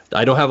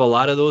I don't have a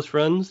lot of those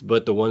friends,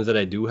 but the ones that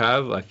I do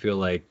have, I feel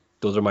like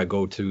those are my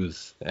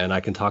go-tos. And I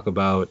can talk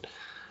about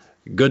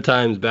good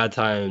times, bad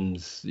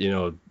times,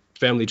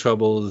 family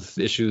troubles,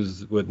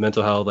 issues with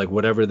mental health, like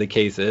whatever the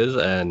case is.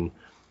 And,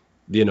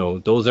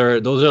 those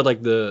are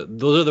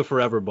the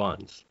forever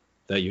bonds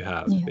that you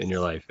have in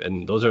your life.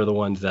 And those are the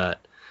ones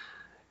that,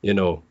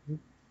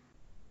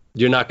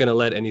 you're not going to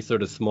let any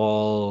sort of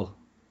small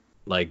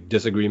like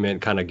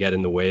disagreement kind of get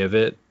in the way of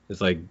it.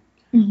 It's like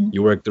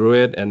you work through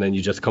it and then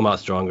you just come out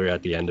stronger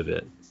at the end of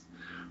it.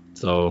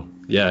 So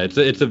yeah, it's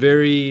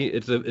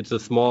a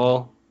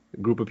small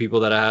group of people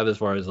that I have, as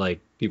far as like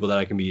people that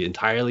I can be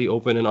entirely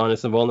open and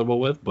honest and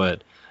vulnerable with,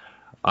 but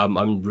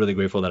I'm really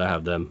grateful that I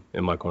have them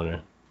in my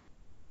corner.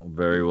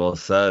 Very well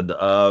said.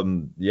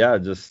 Yeah,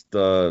 just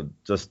to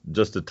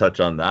touch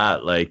on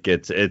that, like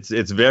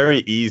it's very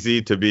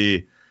easy to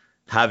be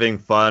having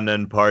fun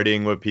and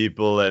partying with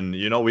people, and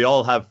we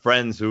all have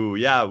friends who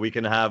we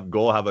can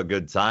go have a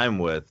good time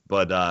with,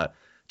 but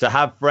to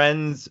have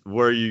friends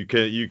where you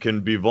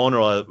can be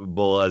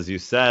vulnerable, as you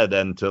said,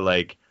 and to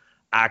like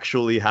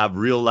actually have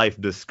real life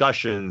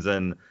discussions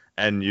and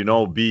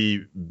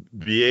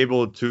be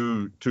able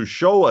to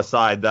show a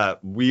side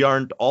that we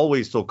aren't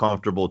always so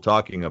comfortable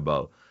talking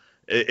about.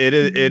 It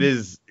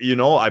is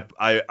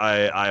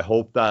I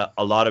hope that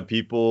a lot of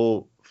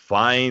people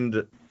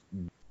find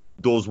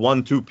those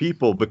 1-2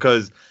 people,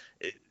 because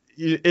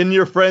in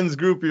your friends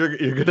group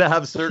you're gonna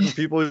have certain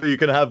people you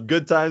can have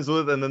good times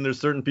with, and then there's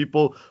certain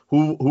people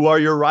who are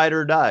your ride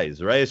or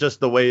dies, right? It's just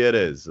the way it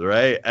is,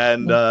 right?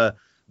 And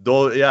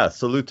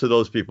salute to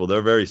those people.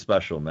 They're very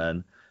special,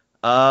 man.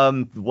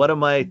 What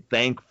am I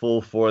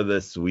thankful for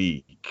this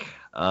week?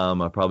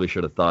 I probably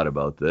should have thought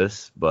about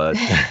this, but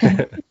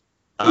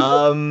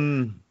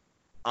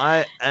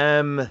I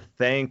am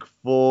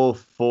thankful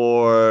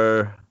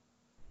for,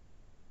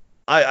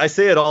 I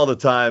say it all the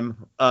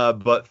time,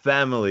 but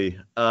family.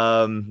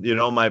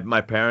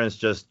 My parents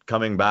just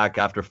coming back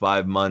after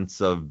 5 months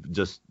of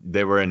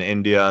they were in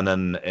India and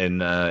then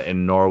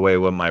in Norway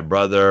with my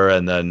brother,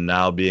 and then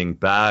now being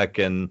back,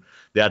 and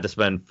they had to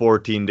spend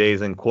 14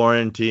 days in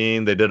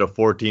quarantine. They did a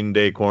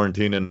 14-day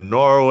quarantine in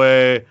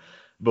Norway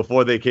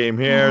before they came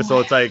here. So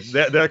it's like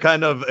they're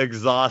kind of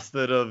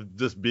exhausted of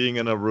just being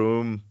in a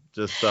room,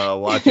 just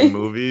watching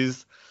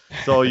movies.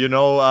 So,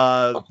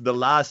 the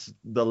last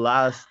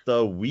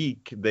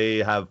week they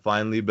have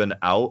finally been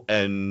out,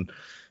 and,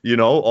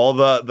 all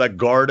the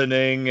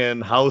gardening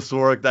and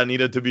housework that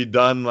needed to be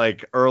done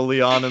like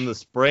early on in the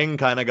spring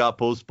kind of got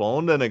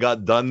postponed, and it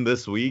got done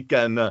this week.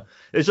 And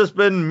it's just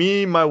been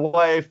me, my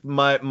wife,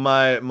 my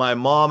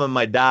mom and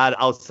my dad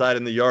outside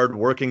in the yard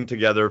working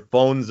together,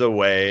 phones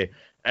away,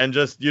 and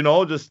just,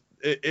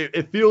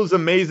 it feels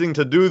amazing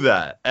to do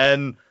that.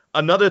 And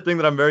another thing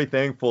that I'm very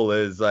thankful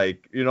is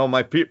like,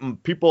 my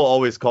people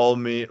always call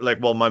me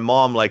like, well, my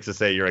mom likes to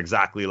say you're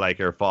exactly like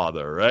your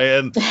father, right?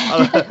 And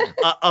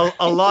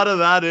a lot of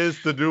that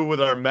is to do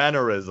with our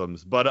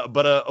mannerisms. But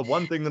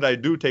one thing that I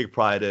do take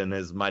pride in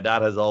is my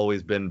dad has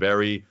always been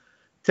very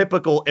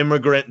typical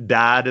immigrant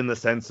dad in the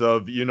sense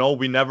of,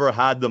 we never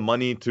had the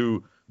money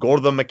to go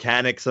to the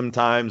mechanic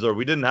sometimes, or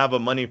we didn't have the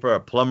money for a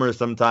plumber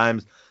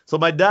sometimes. So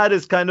my dad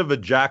is kind of a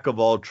jack of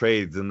all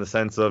trades in the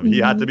sense of he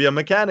had to be a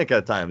mechanic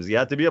at times. He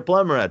had to be a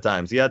plumber at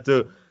times. He had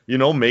to,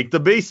 make the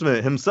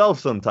basement himself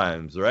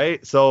sometimes,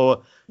 right?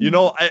 So,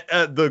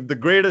 the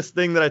greatest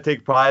thing that I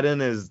take pride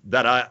in is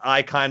that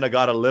I kind of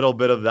got a little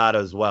bit of that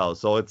as well.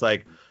 So it's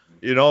like,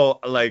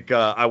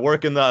 I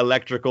work in the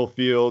electrical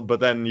field, but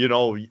then,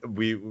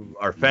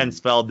 our fence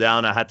fell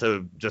down. I had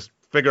to just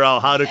figure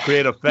out how to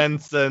create a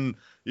fence, and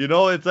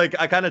it's like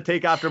I kind of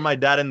take after my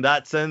dad in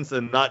that sense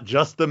and not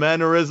just the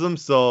mannerism.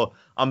 So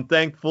I'm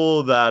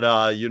thankful that,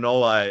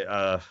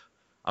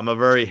 I'm a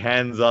very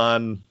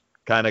hands-on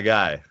kind of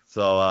guy.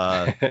 So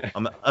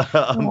I'm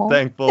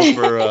thankful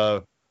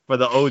for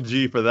the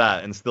OG for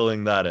that,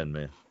 instilling that in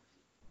me.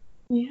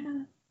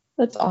 Yeah,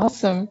 that's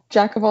awesome.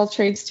 Jack of all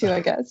trades too,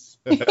 I guess.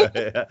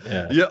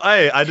 Yeah.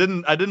 I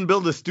didn't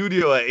build a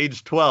studio at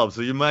age 12,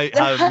 so you might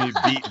have me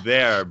beat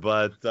there,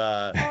 but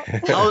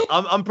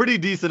I'm pretty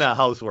decent at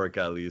housework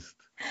at least.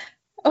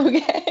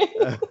 Okay.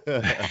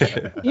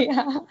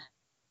 Yeah.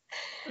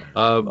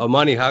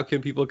 Amanie, how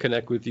can people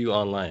connect with you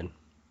online?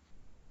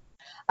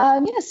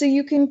 So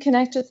you can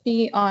connect with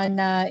me on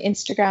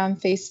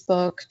Instagram,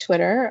 Facebook,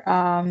 Twitter,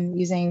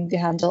 using the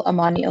handle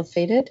Amanie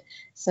Illfated.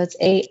 So it's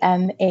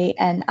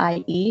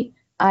AMANIE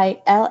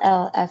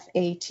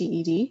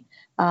ILLFATED. You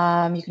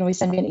can always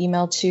send me an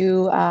email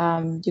too.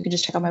 You can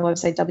just check out my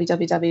website,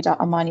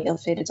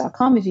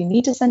 www.amanieillfated.com, if you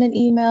need to send an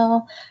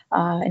email,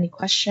 any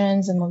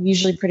questions, and we're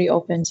usually pretty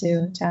open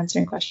to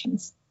answering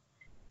questions.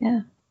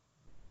 Yeah.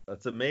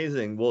 That's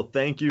amazing. Well,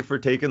 thank you for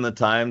taking the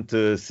time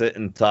to sit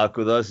and talk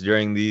with us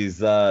during these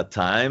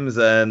times,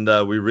 and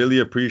we really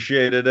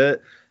appreciated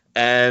it.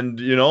 And,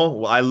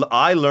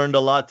 I learned a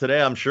lot today.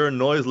 I'm sure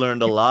Noise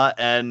learned a lot.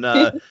 And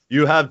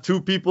you have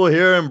two people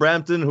here in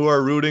Brampton who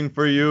are rooting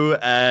for you.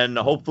 And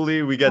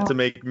hopefully we get to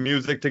make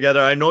music together.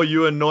 I know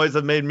you and Noise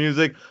have made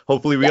music.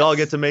 Hopefully we all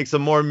get to make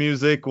some more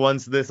music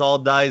once this all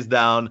dies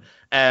down.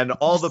 And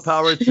all the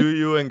power to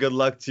you and good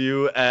luck to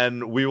you.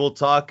 And we will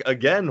talk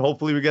again.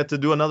 Hopefully we get to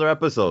do another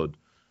episode.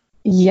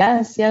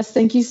 Yes.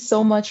 Thank you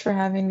so much for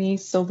having me.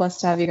 So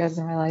blessed to have you guys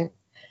in my life.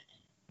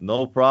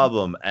 No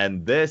problem.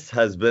 And this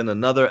has been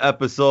another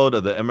episode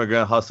of the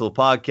Immigrant Hustle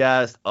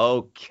Podcast.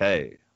 Okay.